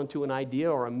drawn unto an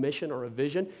idea or a mission or a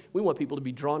vision. We want people to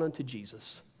be drawn unto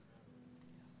Jesus.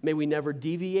 May we never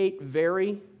deviate,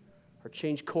 vary, or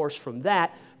change course from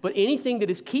that. But anything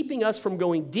that is keeping us from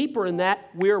going deeper in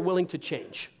that, we're willing to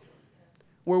change.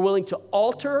 We're willing to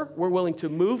alter. We're willing to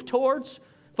move towards.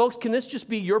 Folks, can this just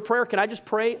be your prayer? Can I just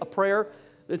pray a prayer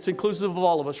that's inclusive of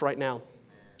all of us right now?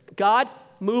 God,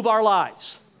 move our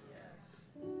lives.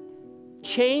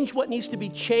 Change what needs to be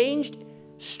changed.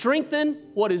 strengthen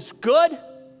what is good,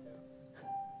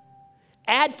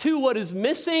 add to what is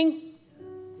missing.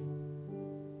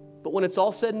 But when it's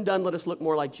all said and done, let us look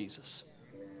more like Jesus.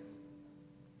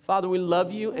 Father, we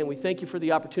love you and we thank you for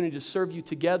the opportunity to serve you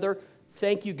together.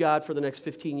 Thank you, God, for the next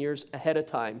 15 years ahead of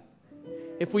time.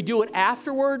 If we do it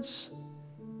afterwards,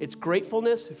 it's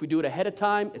gratefulness. If we do it ahead of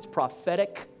time, it's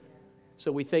prophetic.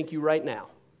 So we thank you right now.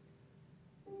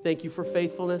 Thank you for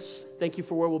faithfulness. Thank you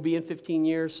for where we'll be in 15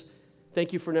 years.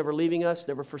 Thank you for never leaving us,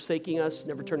 never forsaking us,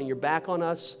 never turning your back on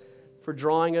us, for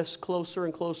drawing us closer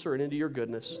and closer and into your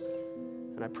goodness.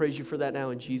 And I praise you for that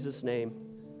now in Jesus' name.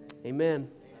 Amen.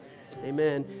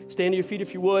 Amen. Stand to your feet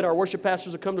if you would. Our worship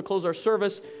pastors have come to close our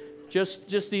service.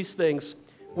 Just these things.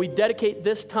 We dedicate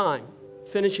this time,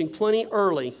 finishing plenty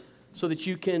early, so that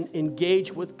you can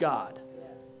engage with God.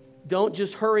 Don't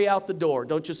just hurry out the door.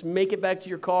 Don't just make it back to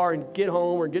your car and get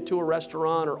home or get to a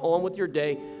restaurant or on with your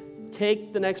day.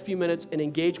 Take the next few minutes and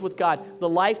engage with God. The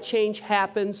life change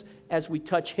happens as we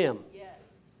touch Him.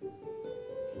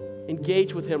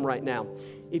 Engage with Him right now.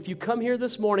 If you come here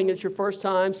this morning, it's your first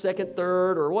time, second,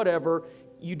 third, or whatever,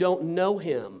 you don't know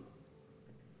Him,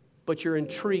 but you're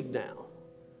intrigued now.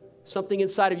 Something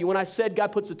inside of you. When I said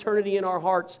God puts eternity in our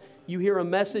hearts, you hear a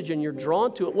message and you're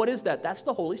drawn to it. What is that? That's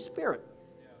the Holy Spirit.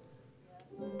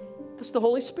 That's the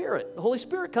Holy Spirit. The Holy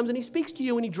Spirit comes and He speaks to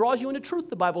you and He draws you into truth,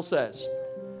 the Bible says.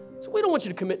 So we don't want you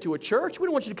to commit to a church. We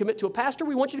don't want you to commit to a pastor.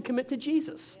 We want you to commit to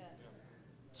Jesus.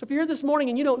 So if you're here this morning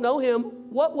and you don't know Him,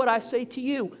 what would I say to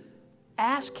you?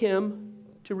 Ask Him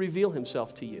to reveal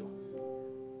Himself to you.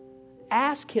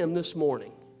 Ask Him this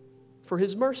morning for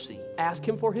His mercy. Ask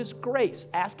Him for His grace.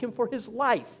 Ask Him for His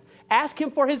life. Ask Him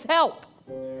for His help.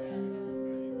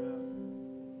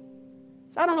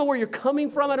 I don't know where you're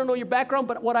coming from. I don't know your background,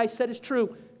 but what I said is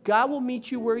true. God will meet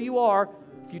you where you are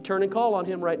if you turn and call on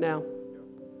Him right now.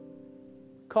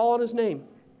 Call on His name.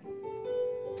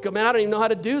 You go, man, I don't even know how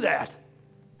to do that.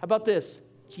 How about this?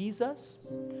 Jesus,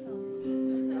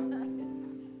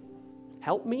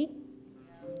 help me,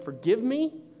 forgive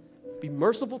me, be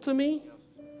merciful to me.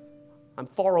 I'm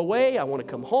far away. I want to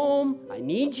come home. I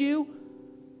need you.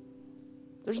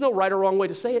 There's no right or wrong way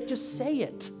to say it. Just say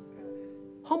it.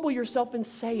 Humble yourself and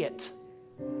say it.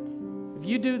 If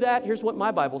you do that, here's what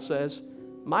my Bible says.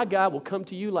 My God will come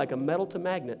to you like a metal to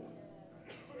magnet.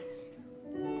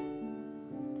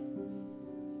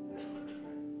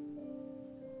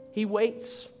 He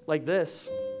waits like this.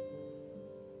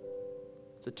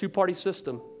 It's a two-party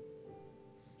system.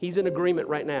 He's in agreement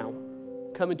right now.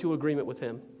 Come into agreement with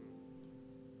Him.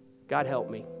 God, help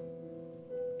me.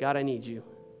 God, I need you.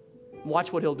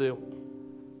 Watch what He'll do.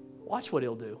 Watch what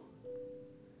He'll do.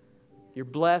 You're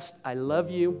blessed. I love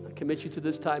you. I commit you to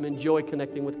this time. Enjoy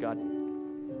connecting with God.